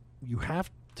point, you have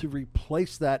to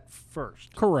replace that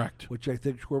first. Correct. Which I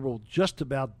think Schwarber will just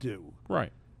about do.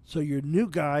 Right. So, your new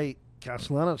guy,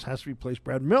 Castellanos, has to replace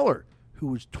Brad Miller, who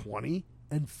was 20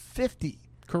 and 50.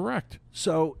 Correct.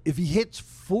 So if he hits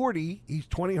 40, he's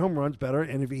 20 home runs better,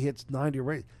 and if he hits 90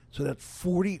 or 80, so that's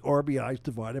 40 RBIs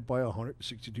divided by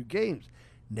 162 games.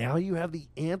 Now you have the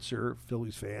answer,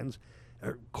 Phillies fans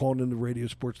are calling in the radio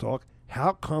sports talk.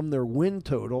 How come their win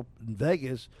total in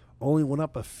Vegas only went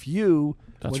up a few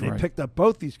That's when right. they picked up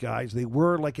both these guys? They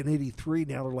were like an 83,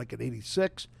 now they're like an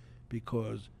 86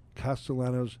 because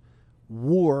Castellanos'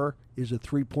 WAR is a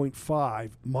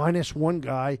 3.5 minus one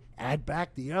guy, add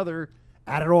back the other.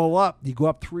 Add it all up, you go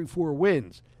up 3-4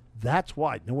 wins. That's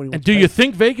why nobody wants And do you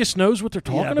think Vegas knows what they're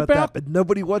talking about? But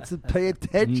nobody wants to pay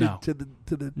attention No. to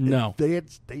the No.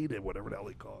 advanced data, whatever the hell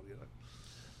they call it.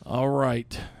 All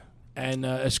right. And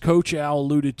as Coach Al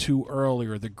alluded to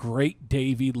earlier, the great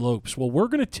Davey Lopes. Well, we're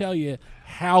going to tell you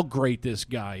how great this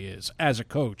guy is as a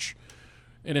coach.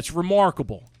 And it's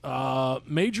remarkable.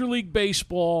 Major League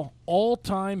Baseball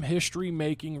all-time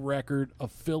history-making record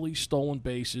of Philly stolen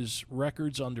bases,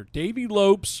 records under Davey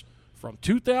Lopes from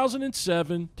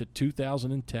 2007 to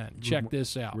 2010. Check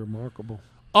this out. Remarkable.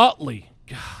 Utley,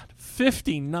 God,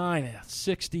 59 out of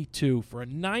 62 for a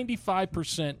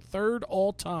 95% third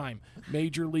all-time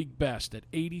Major League best at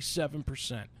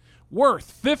 87%.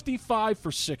 Worth, 55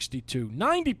 for 62,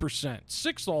 90%,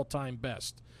 sixth all-time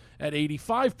best at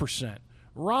 85%.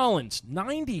 Rollins,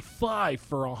 95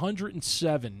 for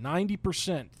 107,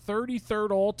 90%, 33rd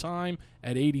all-time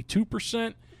at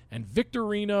 82%. And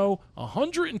Victorino,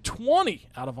 120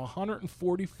 out of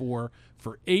 144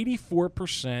 for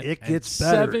 84%. It gets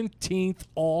and better. 17th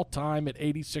all-time at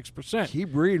 86%.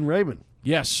 Keep reading Raymond.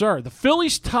 Yes, sir. The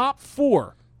Phillies' top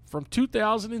four from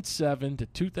 2007 to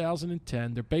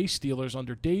 2010, their base stealers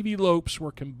under Davey Lopes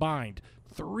were combined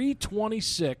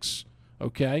 326,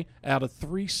 okay, out of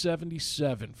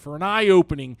 377 for an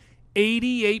eye-opening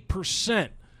 88%,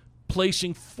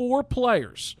 placing four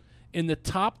players in the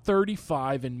top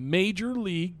 35 in Major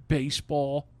League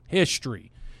Baseball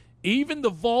history. Even the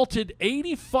vaulted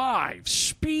 85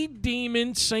 Speed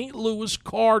Demon St. Louis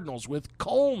Cardinals with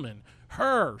Coleman,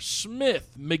 Herr,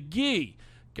 Smith, McGee,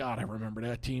 God, I remember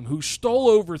that team, who stole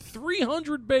over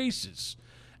 300 bases,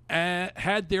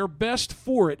 had their best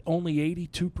for it only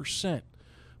 82%.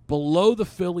 Below the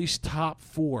Phillies' top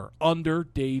four, under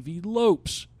Davey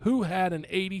Lopes, who had an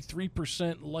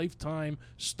 83% lifetime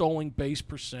stolen base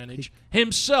percentage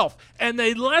himself. And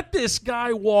they let this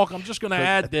guy walk, I'm just going to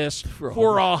add this, for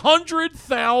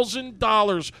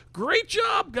 $100,000. Great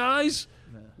job, guys.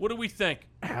 What do we think?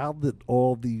 How did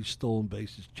all these stolen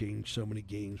bases change so many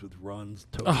games with runs?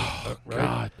 Totals, Oh,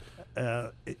 right?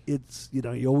 God. It's, you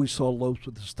always saw Lopes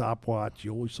with the stopwatch.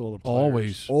 You always saw the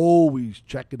players Always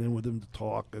checking in with him to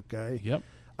talk, okay? Yep.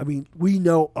 I mean, we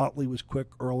know Utley was quick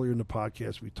earlier in the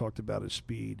podcast. We talked about his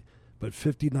speed, but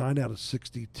 59 out of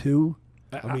 62.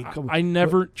 I mean, come on. I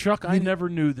never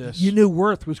knew this. You knew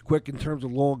Worth was quick in terms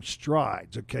of long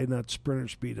strides, okay? Not sprinter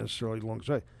speed necessarily, long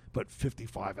stride, but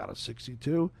 55 out of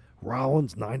 62.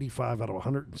 Rollins, 95 out of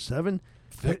 107.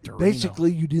 Victorino. Basically,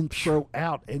 you didn't throw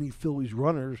out any Phillies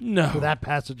runners for that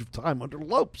passage of time under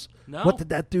Lopes. No. What did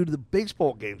that do to the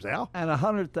baseball games, Al? And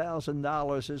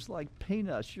 $100,000 is like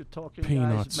peanuts. You're talking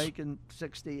Peanuts. guys making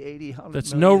 60, 80, 100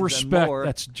 That's millions no and respect. more.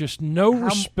 That's just no What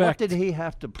respect. did he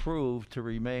have to prove to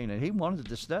remain? And he wanted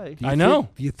to stay. I know.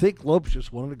 Do you think Lopes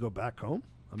just wanted to go back home?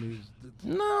 I mean,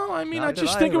 No, I mean, Not I that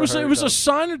just I think it ever was heard a of.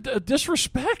 sign of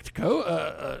disrespect,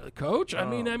 Coach. I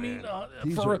mean, man.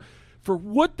 These for are- for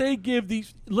what they give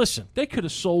these. Listen, they could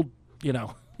have sold,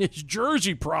 his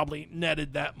jersey probably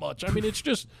netted that much. I mean, it's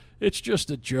just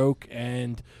a joke.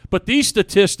 But these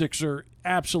statistics are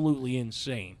absolutely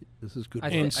insane. this is good.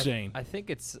 Insane. I think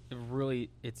it's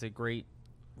a great,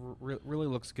 really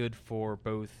looks good for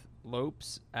both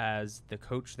Lopes as the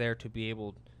coach there to be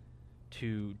able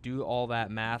to do all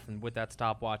that math and with that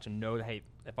stopwatch and know that, hey,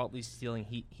 if Utley's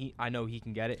stealing, I know he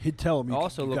can get it. He'd tell him. It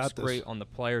also you looks got this. great on the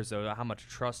players, though, how much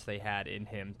trust they had in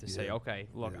him to say, okay,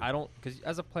 look, Yeah. I don't, because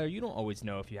as a player, you don't always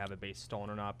know if you have a base stolen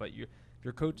or not, but your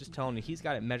coach is telling you he's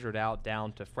got it measured out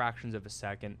down to fractions of a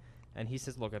second, and he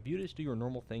says, look, if you just do your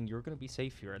normal thing, you're going to be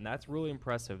safe here, and that's really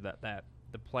impressive that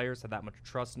the players had that much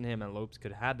trust in him, and Lopes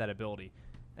could have that ability,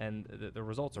 and the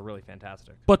results are really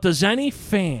fantastic. But does any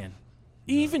fan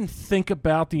even think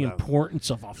about the importance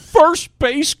of a first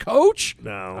base coach?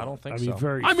 No, I don't think I mean, so.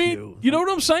 very I mean, few. you know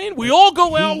what I'm saying? We all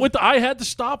go out with I had the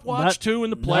stopwatch too,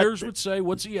 and the not players that- would say,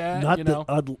 "What's he at?" Not You that know.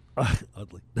 not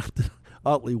that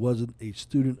Utley wasn't a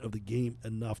student of the game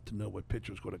enough to know what pitch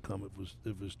was going to come if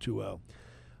it was 2-0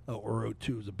 or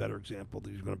 0-2 is a better example that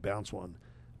he's going to bounce one.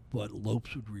 But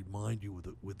Lopes would remind you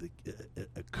with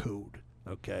a code.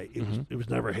 Okay, it was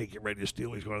never, hey, get ready to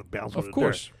steal. He's going to bounce one. Of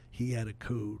course. He had a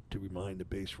code to remind the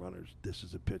base runners this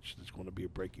is a pitch that's going to be a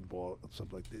breaking ball,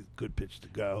 something like this, good pitch to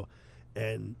go.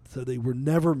 And so they were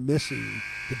never missing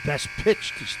the best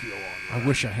pitch to steal on. I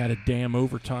wish I had a damn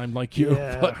overtime like you.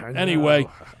 Yeah, But I know. anyway,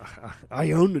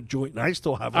 I own the joint, and I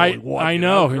still have only one. I you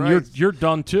know, and Christ. you're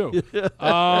done too.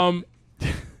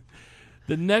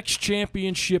 The next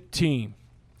championship team.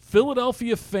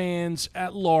 Philadelphia fans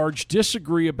at large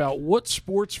disagree about what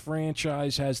sports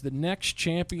franchise has the next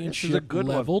championship good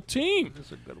one. level team.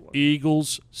 That's a good one.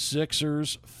 Eagles,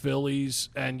 Sixers, Phillies,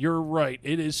 and you're right.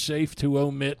 It is safe to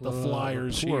omit the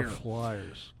Flyers poor here.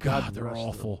 Flyers. God, they're rest them.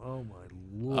 awful. Oh my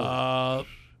Lord.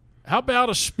 How about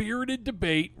a spirited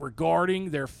debate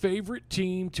regarding their favorite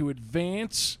team to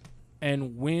advance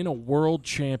and win a world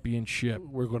championship?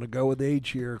 We're going to go with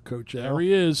age here, Coach Al. There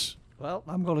he is. Well,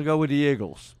 I'm going to go with the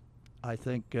Eagles. I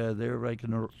think they're making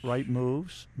the right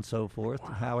moves and so forth.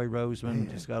 Howie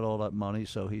Roseman has got all that money,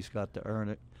 so he's got to earn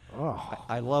it. Oh,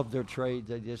 I love their trade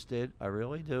they just did. I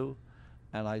really do.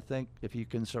 And I think if you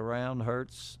can surround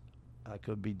Hurts, I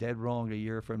could be dead wrong a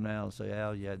year from now and say,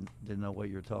 Al, you didn't know what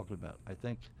you're talking about. I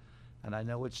think, and I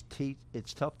know it's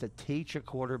tough to teach a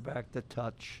quarterback to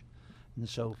touch and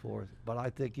so forth, but I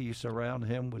think you surround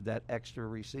him with that extra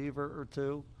receiver or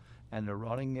two, and the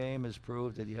running game has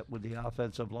proved that with the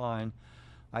offensive line,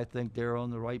 I think they're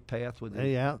on the right path with it.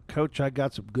 hey, Al, Coach, I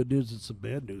got some good news and some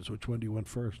bad news. Which one do you want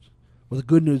first? Well, the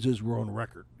good news is we're on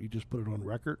record. You just put it on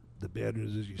record. The bad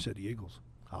news is you said the Eagles.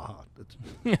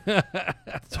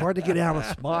 It's hard to get out a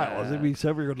smile. I think we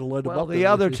said we were going to let them Well, up. the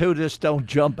other two just don't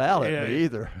jump out at me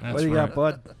either. That's What do you right. got,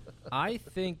 bud? I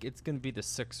think it's going to be the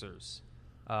Sixers.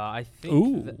 I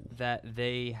Ooh. think that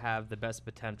they have the best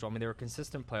potential. I mean, they're a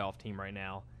consistent playoff team right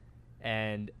now.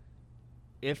 And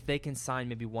if they can sign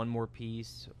maybe one more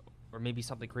piece or maybe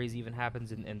something crazy even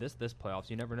happens in this playoffs,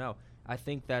 you never know. I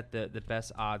think that the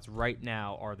best odds right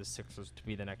now are the Sixers to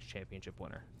be the next championship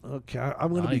winner. Okay, I'm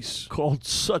going to Nice. be called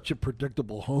such a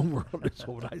predictable homer on this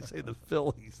one when I say the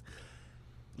Phillies.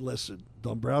 Listen,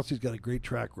 Dombrowski's got a great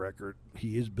track record.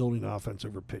 He is building offense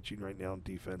over pitching right now in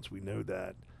defense. We know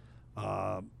that.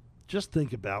 Just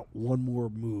think about one more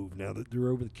move. Now that they're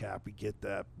over the cap, we get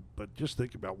that. But just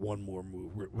think about one more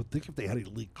move. Think if they had a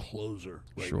league closer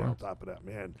right Sure. now on top of that,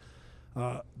 man.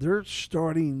 Their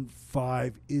starting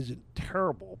five isn't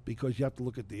terrible because you have to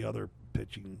look at the other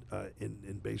pitching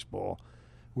in baseball,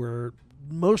 where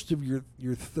most of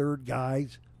your third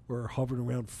guys were hovering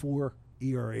around 4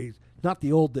 ERAs, not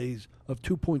the old days of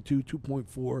 2.2,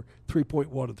 2.4,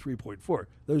 3.1, and 3.4.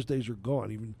 Those days are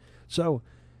gone. Even so,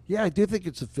 yeah, I do think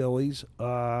it's the Phillies.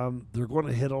 They're going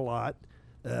to hit a lot.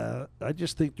 I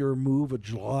just think they're a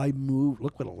July move.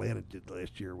 Look what Atlanta did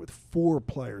last year with 4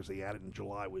 players they added in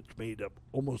July, which made up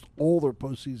almost all their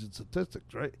postseason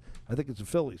statistics, right? I think it's the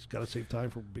Phillies. Got to save time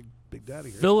for Big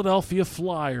Daddy here. Philadelphia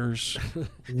Flyers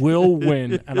will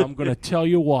win, and I'm going to tell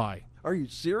you why. Are you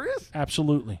serious?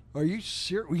 Absolutely. Are you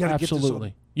serious? We got to get this on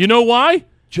Absolutely. You know why?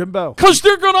 Jimbo. Because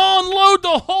they're going to unload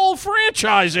the whole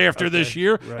franchise after this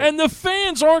year, right. and the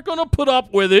fans aren't going to put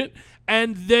up with it,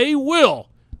 and they will,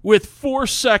 with 4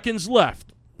 seconds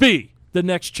left, be the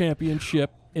next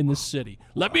championship in the city.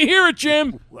 Let me hear it,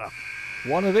 Jim. Well,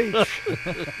 One of each.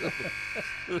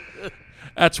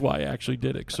 That's why I actually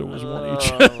did it, so it was one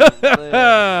each. all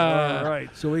right.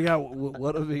 So we got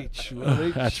one of each. One of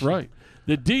each. That's right.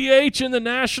 The DH in the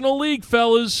National League,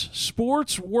 fellas.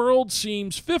 Sports world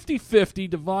seems 50-50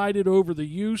 divided over the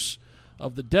use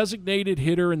of the designated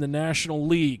hitter in the National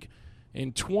League.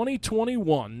 In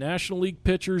 2021, National League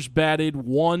pitchers batted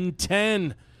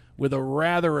 .110 with a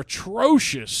rather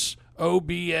atrocious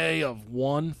OBA of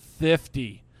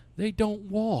 .150. They don't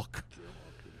walk.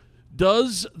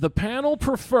 Does the panel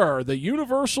prefer the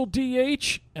universal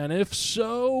DH? And if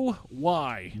so,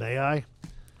 why? May I?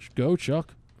 Go,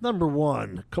 Chuck. Number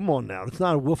one, come on now. It's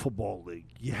not a wiffle ball league.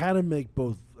 You had to make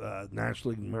both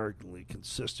National League and American League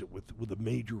consistent with a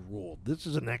major rule. This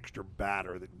is an extra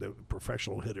batter, the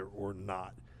professional hitter or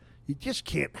not. You just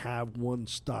can't have one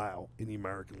style in the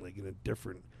American League and a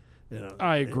different.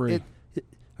 I agree.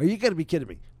 Are you going to be kidding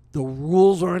me? The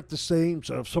rules aren't the same.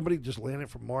 So if somebody just landed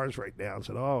from Mars right now and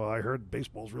said, "Oh, I heard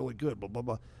baseball's really good," blah blah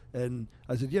blah, and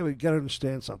I said, "Yeah, we got to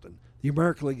understand something. The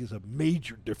American League is a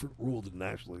major different rule than the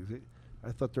National League.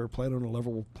 I thought they were playing on a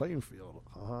level playing field.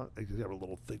 They have a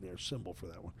little thing there, symbol for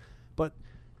that one. But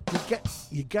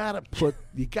you gotta put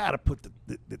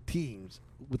the teams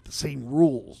with the same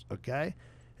rules, okay?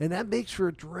 And that makes for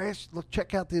a drastic. Look,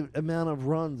 check out the amount of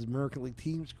runs American League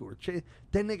teams score.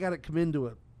 Then they got to come into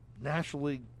a National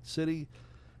League city,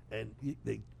 and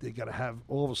they got to have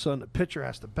all of a sudden the pitcher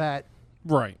has to bat.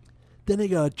 Right. Then they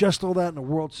got to adjust all that in the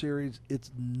World Series.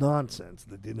 It's nonsense.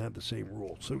 They didn't have the same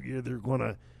rules. So they're going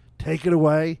to take it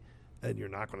away, and you're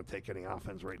not going to take any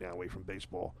offense right now away from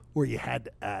baseball, or you had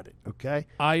to add it, okay?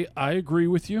 I agree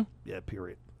with you. Yeah,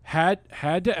 period. Had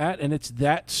to add, and it's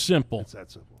that simple. It's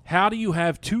that simple. How do you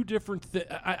have two different things?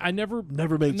 I never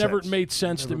made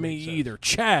sense to me either.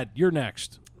 Chad, you're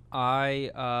next.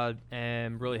 I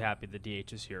am really happy the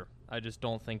DH is here. I just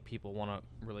don't think people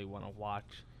really want to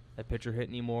watch a pitcher hit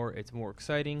anymore. It's more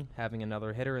exciting having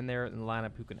another hitter in there in the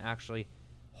lineup who can actually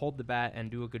hold the bat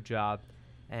and do a good job.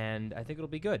 And I think it'll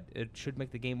be good. It should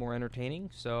make the game more entertaining.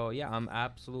 So, yeah, I'm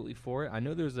absolutely for it. I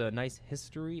know there's a nice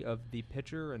history of the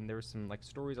pitcher, and there's some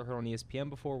stories I heard on ESPN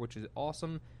before, which is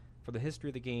awesome for the history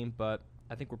of the game, but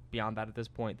I think we're beyond that at this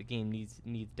point. The game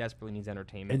desperately needs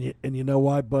entertainment. And you know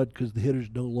why, Bud? Because the hitters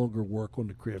no longer work on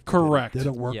the craft. Correct. They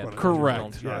don't work yeah, on it. Correct.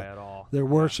 Don't try at all. There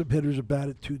were some hitters about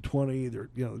at 220.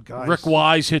 Guys. Rick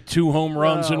Wise hit 2 home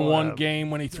runs in one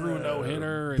game when he threw a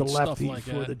no-hitter The and stuff lefty like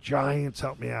for that. the Giants,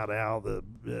 help me out, Al.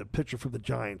 The pitcher for the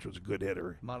Giants was a good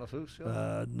hitter.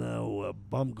 Montefusco? No,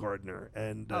 Bumgardner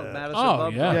and Madison Oh,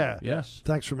 Bumgarner. yeah. Yes.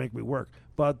 Thanks for making me work.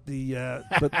 But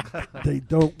but they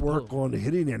don't work on the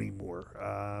hitting anymore.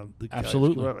 The guys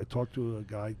Absolutely. I talked to a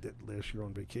guy that last year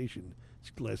on vacation.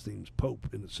 His last name's Pope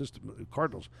in the system, the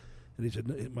Cardinals, and he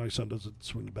said my son doesn't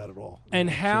swing the bat at all. And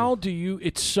how do you –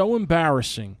 it's so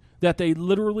embarrassing that they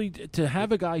literally – to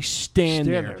have a guy stand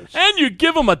there. And you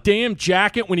give him a damn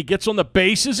jacket when he gets on the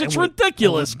bases. It's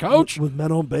ridiculous, Coach. With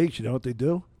men on base, you know what they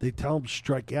do? They tell him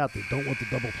strike out. They don't want the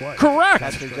double play. Correct.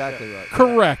 That's exactly right.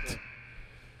 Correct.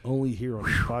 Only here on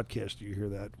this podcast do you hear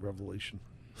that revelation.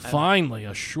 Finally,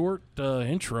 a short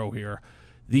intro here.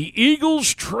 The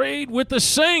Eagles trade with the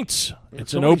Saints.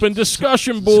 It's an open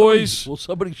discussion, boys. Will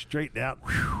somebody straighten out?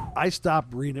 I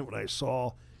stopped reading it when I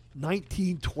saw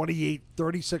 1928,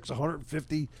 36,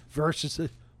 150 versus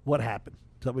what happened.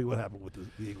 Tell me what happened with the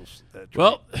Eagles. Trade.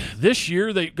 Well, this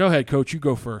year they – go ahead, Coach. You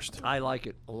go first. I like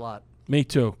it a lot. Me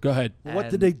too. Go ahead. Well, what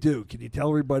did they do? Can you tell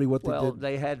everybody what they did? Well,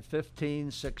 they had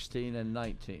 15, 16, and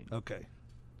 19. Okay.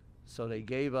 So they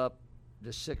gave up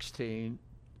the 16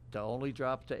 to only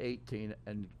drop to 18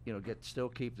 and, still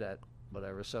keep that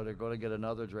whatever. So they're going to get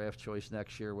another draft choice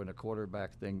next year when the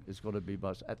quarterback thing is going to be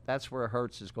must. That's where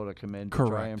Hurts is going to come in to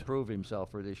try and improve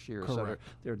himself for this year. Correct.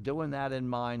 So they're doing that in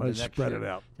mind. They the next spread year it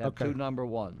out. to have Okay. 2 number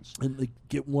ones. And they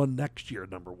get one next year,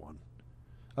 number one.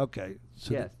 Okay.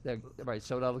 So Yeah, right.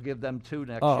 So that'll give them 2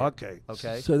 next Oh, year. okay.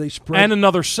 Okay. So they spread. And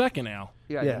another second, Al.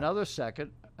 Yeah, Yeah. another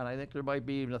second, and I think there might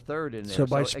be even a third in there. So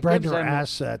by it spreading gives your them-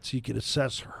 assets, you can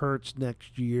assess Hurts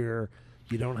next year.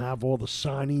 You don't have all the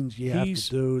signings you have to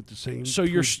do at the same. So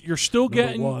you're still number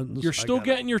getting ones. you're I still got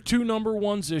getting your 2 number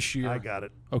ones this year. I got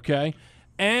it. Okay.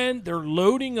 And they're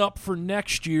loading up for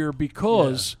next year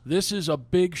because this is a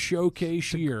big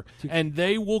showcase year, and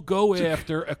they will go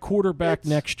after a quarterback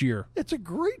next year. It's a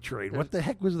great trade. What the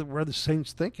heck were the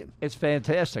Saints thinking? It's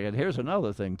fantastic. And here's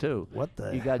another thing, too. What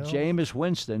the You got hell? Jameis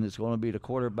Winston is going to be the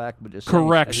quarterback with the Saints.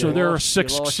 Correct. And So you they're a lost- you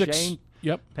 6-6. lost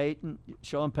Yep.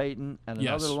 Sean Payton, and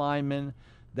Yes. another lineman.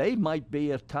 They might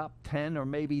be a top 10 or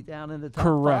maybe down in the top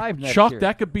Correct. 5 next Chuck, year.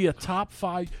 that could be a top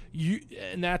 5.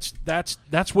 And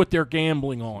that's what they're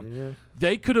gambling on. Yeah.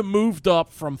 They could have moved up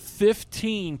from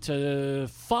 15 to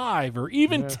 5 or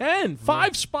even 10.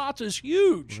 5 spots is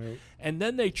huge. Right. And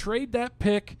then they trade that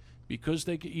pick because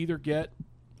they could either get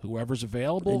whoever's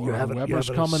available And you or have whoever's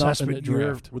an coming up in the assessment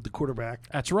year draft. with the quarterback,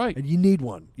 That's right. and you need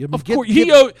one. Of course,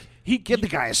 he give the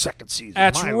guy a second season.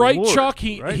 That's My right, Lord, Chuck.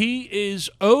 right? He is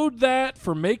owed that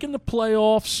for making the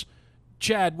playoffs.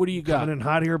 Chad, what do you got? Coming in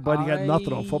hot here, bud. You got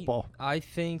nothing on football. I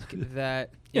think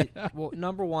that well,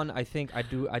 number one, I think I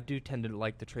do tend to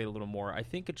like the trade a little more. I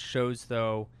think it shows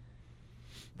though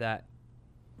that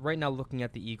right now, looking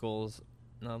at the Eagles,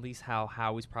 at least how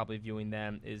Howie's probably viewing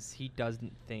them, is he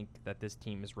doesn't think that this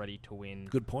team is ready to win.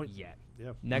 Good point. Yet.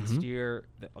 Yeah. Next year,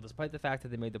 despite the fact that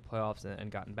they made the playoffs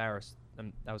and got embarrassed,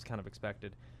 that was kind of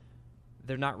expected.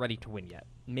 They're not ready to win yet.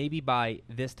 Maybe by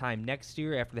this time next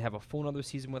year, after they have a full another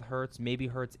season with Hurts, maybe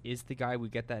Hurts is the guy. We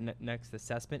get that next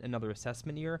assessment, another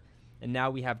assessment year, and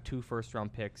now we have 2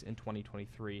 first-round picks in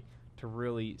 2023 to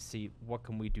really see what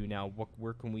can we do now.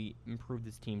 Where can we improve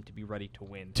this team to be ready to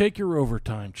win? Take your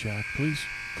overtime, Chad, please.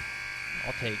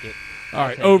 I'll take it. All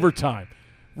right, overtime.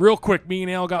 Real quick, me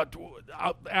and Al got.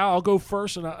 I'll go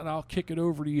first, and I'll kick it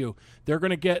over to you. They're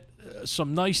going to get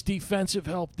some nice defensive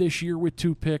help this year with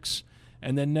 2 picks,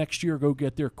 and then next year go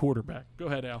get their quarterback. Go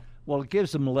ahead, Al. Well, it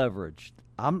gives them leverage.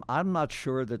 I'm not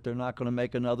sure that they're not going to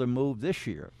make another move this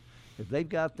year. If they've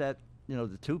got that,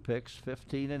 the 2 picks,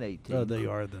 15 and 18. Oh, they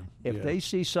are then. If they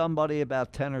see somebody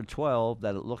about 10 or 12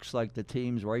 that it looks like the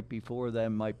teams right before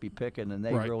them might be picking and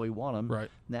they really want them,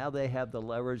 now they have the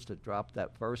leverage to drop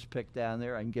that first pick down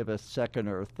there and give a second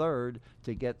or a third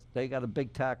to get. They got a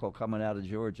big tackle coming out of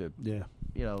Georgia. Yeah.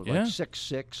 Like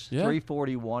 6'6",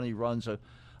 341. He runs a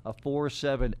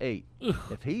 4.78.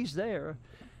 If he's there,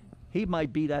 he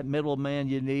might be that middleman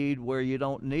you need where you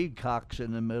don't need Cox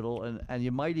in the middle, and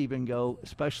you might even go,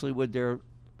 especially with their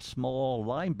small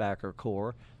linebacker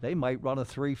core, they might run a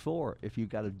 3-4 if you've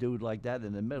got a dude like that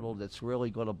in the middle that's really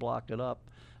going to block it up.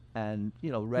 And,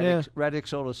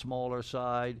 Reddick's on the smaller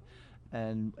side,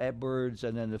 and Edwards,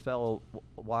 and then the fellow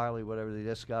Wiley, whatever they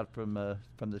just got from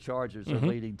the Chargers, their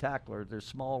leading tackler, they're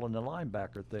small in the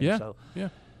linebacker thing. Yeah. So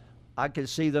I could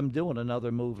see them doing another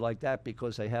move like that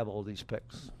because they have all these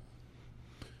picks.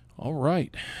 All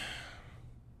right.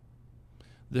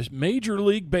 The Major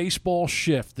League Baseball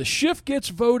shift. The shift gets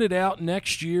voted out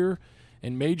next year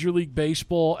in Major League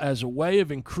Baseball as a way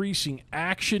of increasing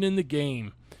action in the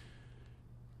game.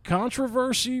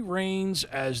 Controversy reigns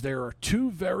as there are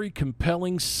 2 very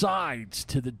compelling sides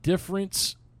to the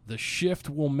difference the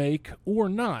shift will make or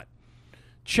not.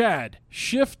 Chad,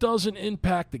 shift doesn't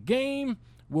impact the game.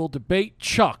 We'll debate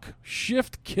Chuck,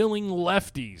 shift killing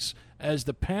lefties, as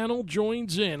the panel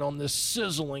joins in on this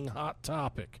sizzling hot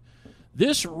topic.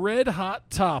 This red-hot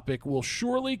topic will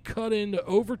surely cut into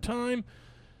overtime,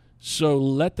 so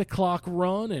let the clock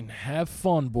run and have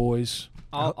fun, boys.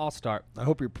 I'll start. I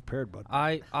hope you're prepared, bud.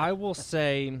 I will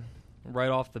say right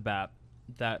off the bat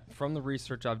that from the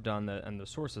research I've done and the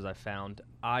sources I found,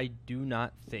 I do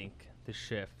not think the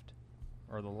shift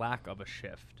or the lack of a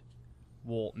shift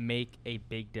will make a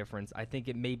big difference. I think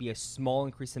it may be a small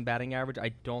increase in batting average. I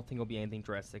don't think it'll be anything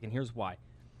drastic, and here's why.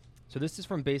 So this is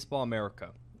from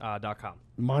BaseballAmerica.com.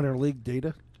 Minor league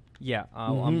data? Yeah,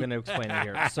 I'm going to explain it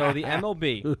here. So the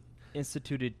MLB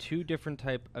instituted 2 different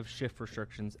type of shift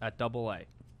restrictions at AA. I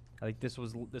think this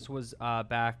was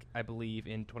back, I believe,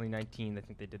 in 2019. I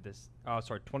think they did this.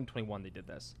 2021 they did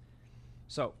this.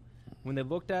 So when they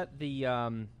looked at the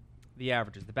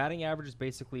averages, the batting averages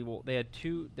basically, they had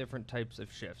 2 different types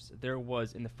of shifts. There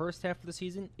was, in the first half of the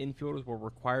season, infielders were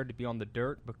required to be on the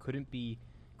dirt but could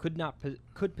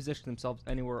position themselves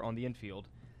anywhere on the infield.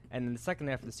 And in the second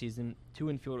half of the season, 2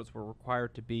 infielders were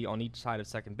required to be on each side of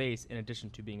second base in addition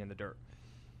to being in the dirt.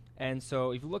 And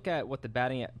so if you look at what the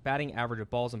batting average of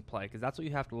balls in play, because that's what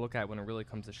you have to look at when it really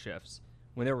comes to shifts,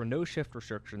 when there were no shift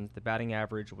restrictions, the batting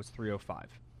average was 305.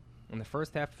 In the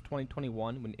first half of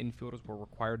 2021, when infielders were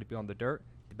required to be on the dirt,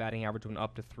 the batting average went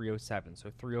up to 307, so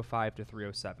 305 to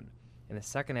 307. In the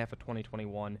second half of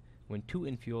 2021, when 2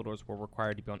 infielders were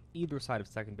required to be on either side of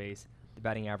second base, the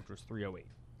batting average was 308.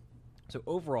 So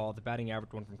overall, the batting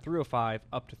average went from 305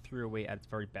 up to 308 at its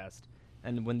very best.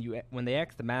 And when they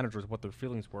asked the managers what their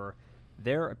feelings were,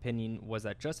 their opinion was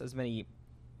that just as many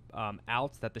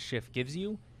outs that the shift gives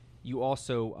you, you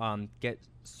also get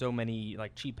so many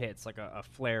cheap hits, like a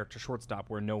flare to shortstop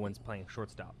where no one's playing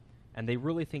shortstop. And they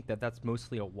really think that that's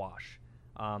mostly a wash.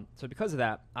 So because of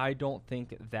that, I don't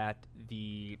think that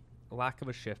the lack of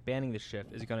a shift, banning the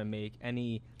shift, is going to make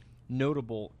any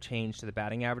notable change to the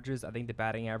batting averages. I think the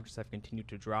batting averages have continued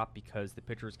to drop because the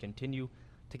pitchers continue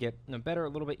to get better a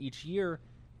little bit each year,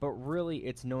 but really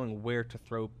it's knowing where to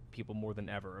throw people more than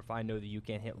ever. If I know that you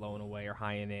can't hit low and away or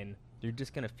high and in, they're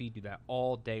just going to feed you that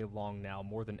all day long now,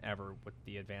 more than ever with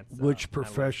the advanced. Which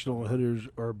professional hitters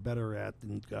are better at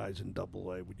than guys in AA?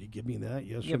 Would you give me that?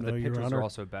 Yes or no, Your Honor? Yeah, but the pitchers are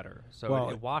also better, so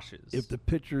it washes. If the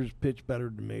pitchers pitch better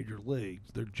than major leagues,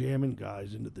 they're jamming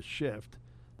guys into the shift.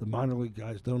 The minor league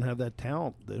guys don't have that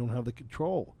talent. They don't have the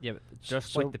control. Yeah, but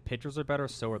just like the pitchers are better,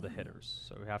 so are the hitters.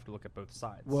 So we have to look at both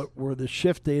sides. What were the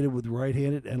shift data with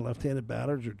right-handed and left-handed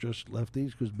batters, or just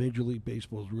lefties? Because Major League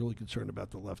Baseball is really concerned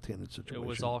about the left-handed situation. It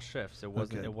was all shifts. It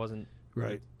wasn't. Okay. It wasn't.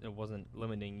 Right. It wasn't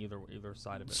limiting either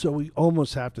side of it. So we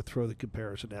almost have to throw the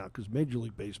comparison out because Major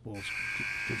League Baseball is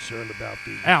concerned about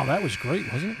the. Al, that was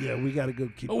great, wasn't it? Yeah, we got to go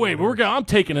keep. Oh wait, I'm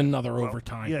taking another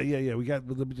overtime. Yeah. We got.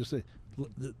 Let me just say.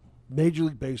 Major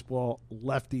League Baseball,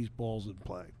 lefties balls in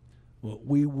play. Well,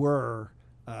 we were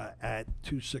at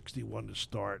 261 to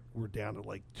start. We're down to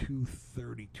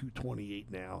 230, 228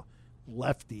 now.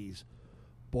 Lefties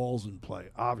balls in play.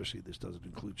 Obviously, this doesn't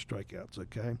include strikeouts,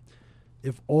 okay?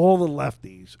 If all the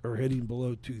lefties are hitting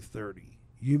below 230,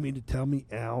 You mean to tell me,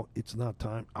 Al, it's not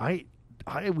time? I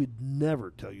would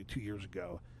never tell you 2 years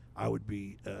ago I would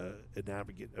be an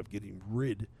advocate of getting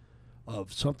rid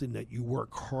of something that you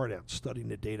work hard at, studying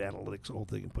the data analytics, the whole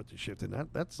thing, and put the shift in.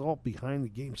 That's all behind the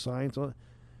game science. But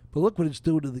look what it's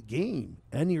doing to the game,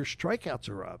 and your strikeouts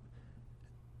are up.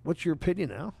 What's your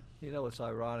opinion, Al? You know, it's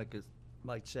ironic. It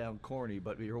might sound corny,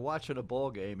 but you're watching a ball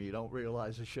game, you don't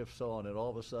realize the shift's on, and all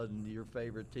of a sudden your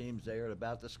favorite team's there and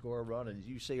about to score a run, and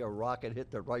you see a rocket hit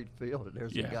the right field, and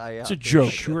there's a guy out it's a there.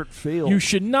 joke. Short field. You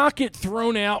should not get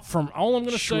thrown out from. All I'm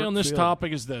going to say Short on this field.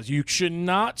 topic is this: you should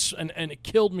not. And it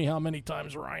killed me how many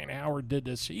times Ryan Howard did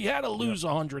this. He had to lose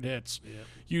 100 hits. Yep.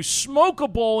 You smoke a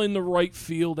ball in the right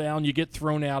field down, you get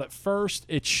thrown out at first.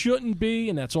 It shouldn't be,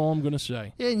 and that's all I'm going to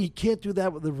say. Yeah, and you can't do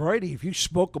that with the righty. If you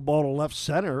smoke a ball to left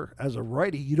center as a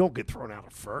righty, you don't get thrown out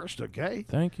at first, okay?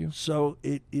 Thank you. So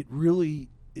it really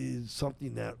is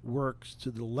something that works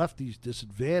to the lefty's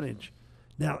disadvantage.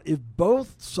 Now, if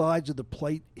both sides of the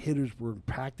plate hitters were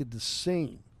impacted the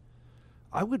same,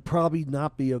 I would probably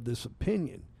not be of this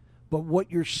opinion. But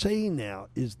what you're saying now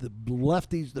is the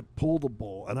lefties that pull the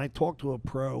ball, and I talked to a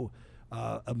pro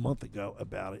a month ago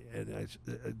about it, and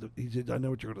he said, I know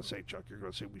what you're going to say, Chuck. You're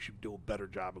going to say we should do a better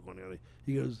job of going the other way.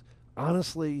 He goes,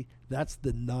 honestly, that's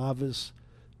the novice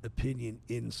opinion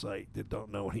insight that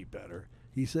don't know any better.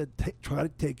 He said, try to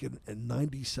take a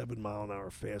 97-mile-an-hour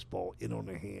fastball in on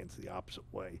their hands the opposite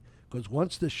way. Because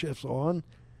once the shift's on,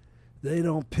 they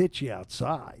don't pitch you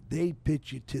outside. They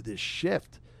pitch you to the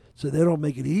shift. So they don't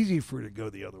make it easy for you to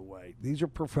go the other way. These are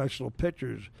professional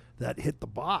pitchers that hit the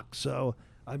box. So,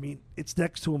 I mean, it's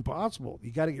next to impossible.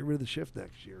 You got to get rid of the shift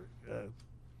next year.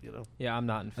 Yeah, I'm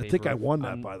not in favor. I think I won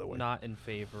that, I'm by the way. Not in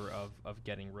favor of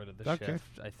getting rid of the Okay.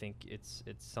 shift. I think it's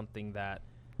something that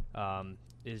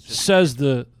is just Says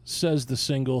the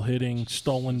single hitting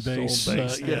stolen base,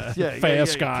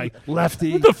 fast guy.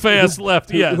 Lefty. The fast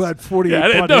left, yes. Who had 48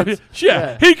 yeah, butt hits.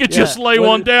 he could just lay When-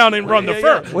 one down and run the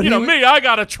first. When You know he- me, I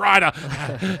got to try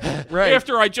to. Right.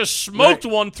 After I just smoked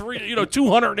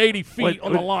 280 feet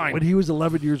on the line. When he was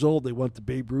 11 years old, they went to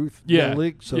Babe Ruth Yeah. Little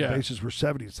League, so Yeah. bases were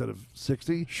 70 instead of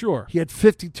 60. Sure. He had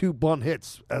 52 bunt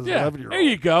hits as an Yeah, 11-year-old. there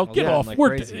you go. Get yeah, off. like We're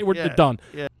crazy. done.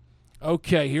 Yeah.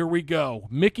 Okay, here we go.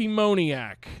 Mickey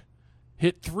Moniak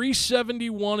hit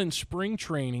 371 in spring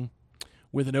training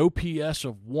with an OPS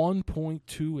of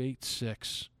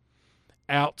 1.286.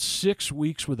 Out 6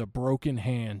 weeks with a broken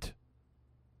hand.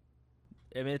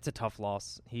 I mean, it's a tough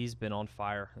loss. He's been on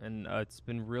fire, and it's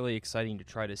been really exciting to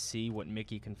try to see what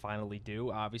Mickey can finally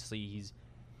do. Obviously, he's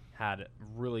had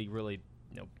really, really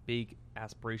big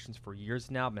aspirations for years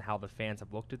now, and how the fans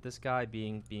have looked at this guy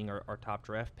being our top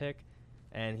draft pick.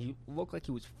 And he looked like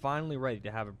he was finally ready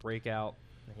to have a breakout.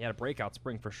 He had a breakout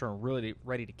spring for sure, and really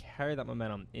ready to carry that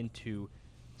momentum into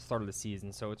the start of the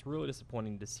season. So it's really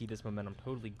disappointing to see this momentum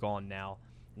totally gone now.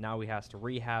 Now he has to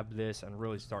rehab this and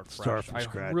really start fresh. from I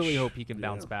scratch. really hope he can Yeah.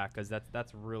 bounce back, because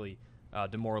that's really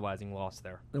demoralizing loss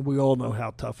there. And we all know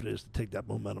how tough it is to take that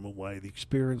momentum away. The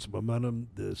experience, momentum,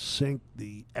 the sync,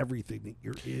 the everything that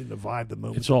you're in, the vibe, the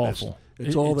moment. It's awful.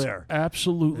 It's all there.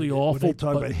 Absolutely And awful. When they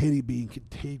talk but- about hitting being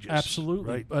contagious.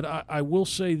 Absolutely. Right? But I will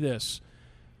say this.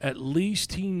 At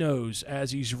least he knows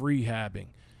as he's rehabbing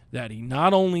that he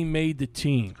not only made the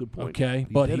team, Good point. okay, He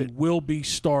but did he it. will be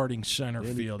starting center And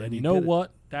he- field. and And he you know did it.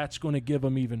 what? That's going to give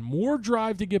him even more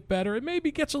drive to get better. It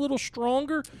maybe gets a little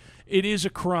stronger. It is a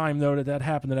crime, though, that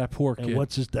happened to that poor And kid.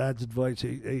 what's his dad's advice?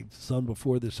 Hey, son,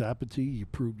 before this happened to you, you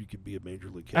proved you could be a major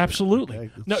league hitter. Absolutely.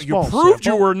 Okay? It's No, you small proved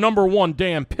you sample. were a number one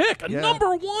damn pick. A Yeah.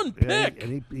 number one Yeah, pick.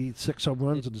 and he hit 6 home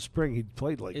runs in the spring. He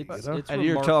played like it, It's- you know? it's And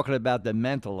you're remar- talking about the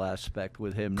mental aspect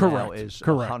with him now Correct, is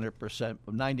correct. 100%,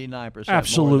 99% more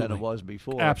Absolutely. than it was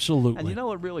before. Absolutely. And you know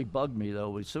what really bugged me,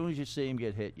 though? As soon as you see him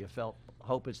get hit, you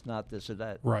hope it's not this or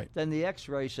that. Right. Then the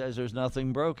X-ray says there's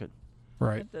nothing broken.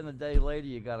 Right. Then a day later,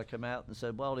 you got to come out and say,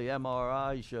 well, the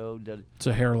MRI showed that. It's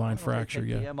a hairline Why don't they fracture, take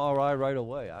yeah. The MRI right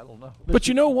away. I don't know. But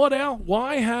you know what, Al?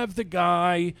 Why have the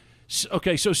guy?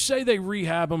 Okay, so say they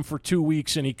rehab him for 2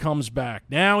 weeks and he comes back.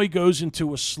 Now he goes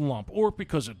into a slump, or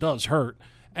because it does hurt,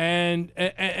 and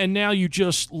now you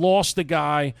just lost the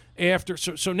guy after.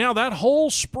 So now that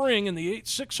whole spring and the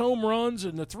 6 home runs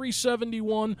and the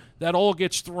 371, that all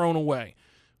gets thrown away.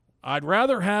 I'd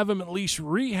rather have him at least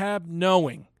rehab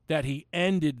knowing that he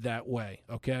ended that way,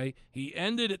 okay? He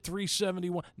ended at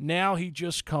 371. Now he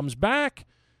just comes back,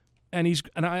 and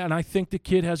I think the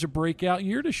kid has a breakout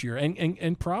year this year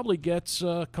and probably gets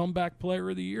comeback player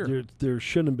of the year. There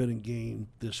shouldn't have been a game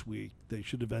this week. They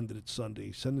should have ended it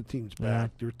Sunday. Send the teams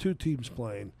back. There were 2 teams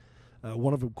playing.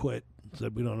 One of them quit,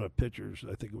 said we don't have pitchers.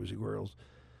 I think it was the Orioles.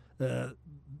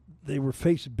 They were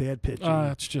facing bad pitching.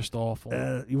 It's just awful.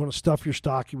 You want to stuff your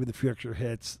stocking with a few extra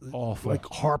hits. Awful. Like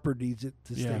Harper needs it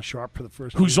to stay sharp for the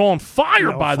first. Who's game. on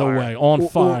fire, by the way, on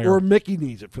fire. Or Mickey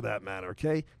needs it for that matter.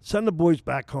 Okay, send the boys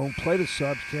back home, play the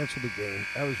subs, cancel the game.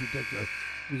 That was ridiculous.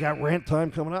 We got rant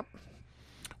time coming up.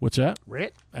 What's that?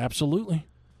 Rant? Absolutely.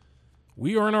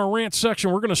 We are in our rant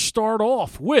section. We're going to start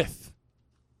off with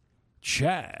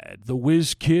Chad, the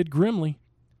whiz kid Grimley.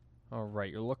 All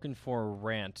right, you're looking for a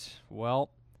rant.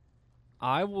 Well,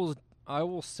 I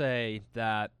will say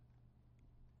that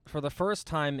for the first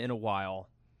time in a while,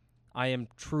 I am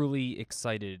truly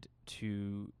excited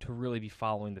to really be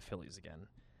following the Phillies again.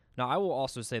 Now, I will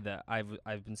also say that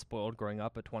I've been spoiled growing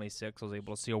up at 26. I was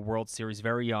able to see a World Series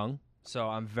very young, so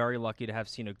I'm very lucky to have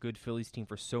seen a good Phillies team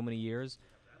for so many years.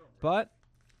 But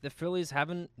the Phillies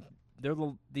they're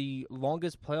the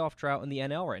longest playoff drought in the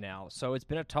NL right now, so it's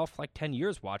been a tough 10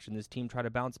 years watching this team try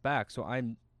to bounce back. So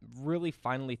I'm really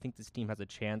finally think this team has a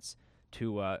chance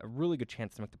a really good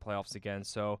chance to make the playoffs again.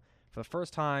 So for the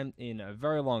first time in a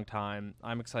very long time,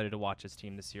 I'm excited to watch this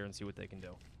team this year and see what they can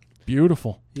do.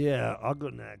 Beautiful. Yeah, I'll go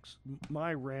next.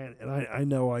 My rant, and I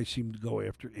know I seem to go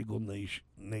after Eagle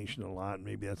Nation a lot.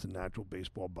 Maybe that's a natural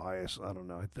baseball bias. I don't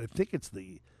know. I think it's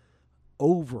the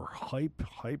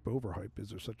overhype. Is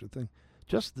there such a thing?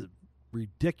 Just the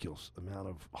ridiculous amount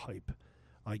of hype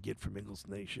I get from Eagles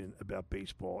Nation about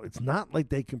baseball. It's not like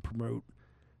they can promote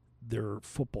their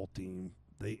football team.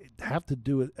 They have to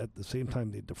do it at the same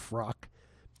time they defrock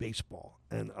baseball.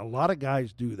 And a lot of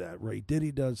guys do that. Ray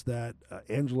Diddy does that.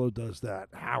 Angelo does that.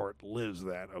 Howard lives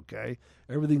that, okay?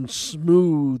 Everything's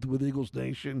smooth with Eagles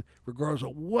Nation, regardless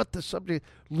of what the subject.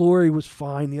 Lori was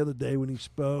fine the other day when he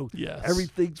spoke. Yes.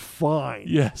 Everything's fine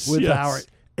with Howard.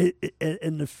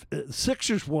 And the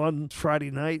Sixers won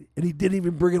Friday night, and he didn't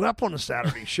even bring it up on the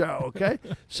Saturday show, okay?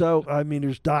 So, I mean,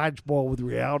 there's dodgeball with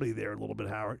reality there a little bit,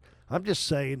 Howard. I'm just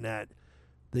saying that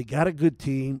they got a good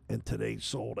team, and today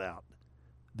sold out.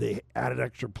 They added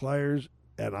extra players,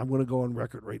 and I'm going to go on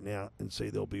record right now and say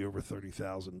there'll be over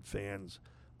 30,000 fans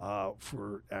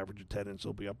for average attendance.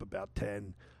 They'll be up about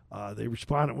 10. They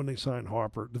responded when they signed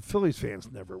Harper. The Phillies fans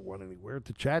never went anywhere.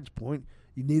 To Chad's point,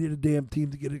 you needed a damn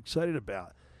team to get excited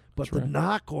about. But the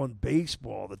knock on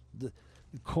baseball, the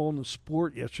calling the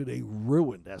sport yesterday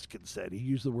ruined, Eskin said. He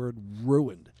used the word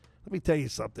ruined. Let me tell you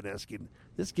something, Eskin.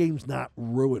 This game's not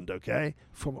ruined, okay?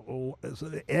 From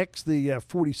X the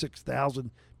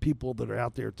 46,000 people that are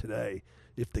out there today,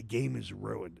 if the game is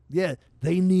ruined. Yeah,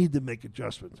 they need to make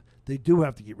adjustments. They do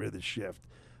have to get rid of the shift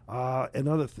and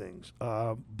other things.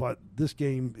 But this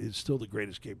game is still the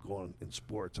greatest game going in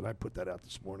sports, and I put that out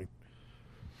this morning.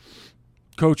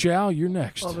 Coach Al, you're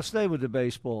next. Well, to stay with the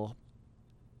baseball,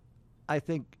 I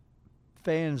think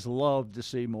fans love to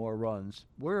see more runs.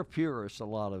 We're purists, a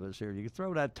lot of us here. You can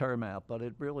throw that term out, but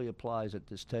it really applies at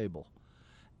this table.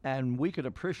 And we could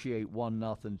appreciate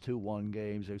 1-0, 2-1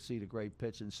 games. They see the great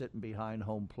pitch and sitting behind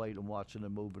home plate and watching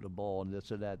them move the ball and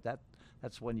this or that.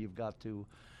 That's when you've got to.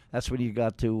 That's when you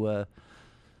got to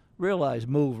realize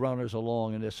move runners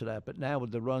along and this or that. But now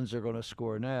with the runs they're going to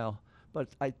score now. But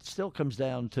it still comes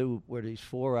down to where these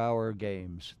 4-hour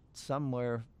games.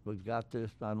 Somewhere we've got to,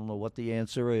 I don't know what the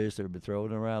answer is. They've been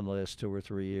throwing around the last 2 or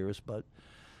 3 years, but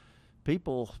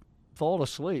people fall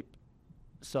asleep.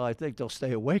 So I think they'll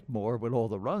stay awake more with all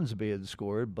the runs being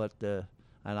scored. But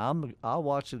and I'll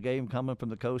watch the game coming from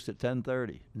the coast at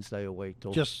 10:30 and stay awake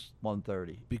till just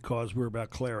 1:30. Because we're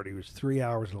about clarity. It was 3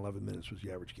 hours and 11 minutes was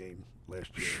the average game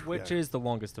last year. Which is the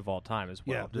longest of all time as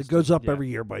well. Yeah, it goes up every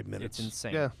year by minutes. It's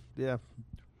insane. Yeah.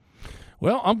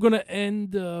 Well, I'm going to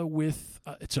end with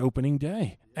it's opening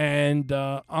day, and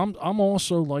I'm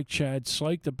also like Chad,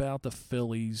 psyched about the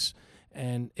Phillies,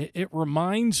 and it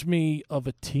reminds me of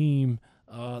a team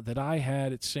that I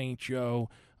had at St. Joe,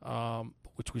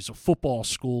 which was a football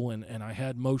school, and I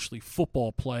had mostly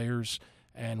football players,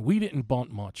 and we didn't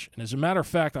bunt much. And as a matter of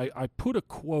fact, I put a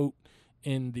quote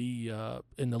in the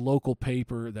local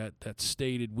paper that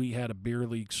stated we had a beer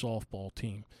league softball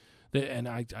team. And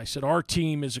I said our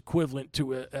team is equivalent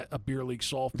to a beer league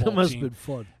softball team. That must have been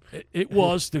fun. It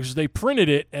was, because they printed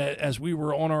it as we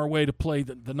were on our way to play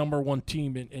the number one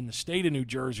team in the state of New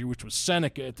Jersey, which was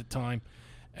Seneca at the time,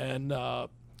 and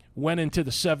went into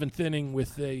the seventh inning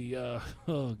with a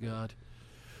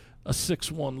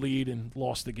 6-1 lead and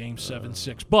lost the game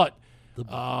 7-6. But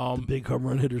the big home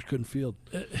run hitters couldn't field.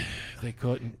 They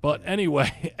couldn't. But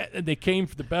anyway, they came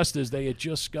for the best as they had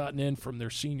just gotten in from their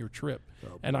senior trip.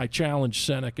 And I challenged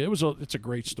Seneca. It's a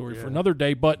great story for another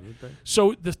day. But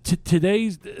so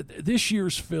this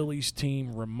year's Phillies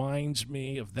team reminds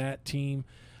me of that team.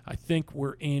 I think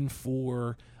we're in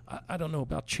for I don't know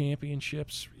about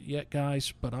championships yet,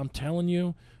 guys, but I'm telling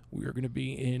you, we are going to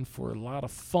be in for a lot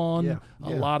of fun, a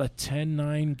lot of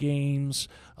 10-9 games,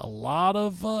 a lot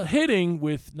of hitting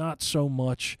with not so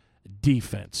much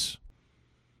defense.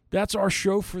 That's our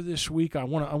show for this week. I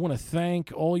want to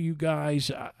thank all you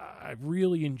guys. I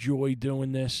really enjoy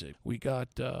doing this. We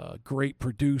got a great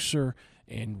producer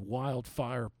and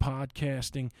Wildfire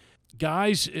Podcasting.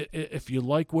 Guys, if you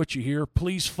like what you hear,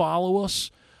 please follow us.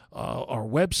 Our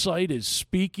website is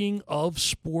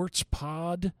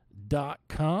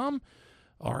speakingofsportspod.com.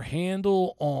 Our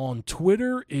handle on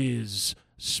Twitter is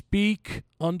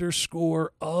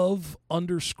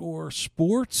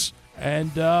speak_of_sports.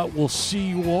 And we'll see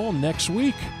you all next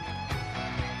week.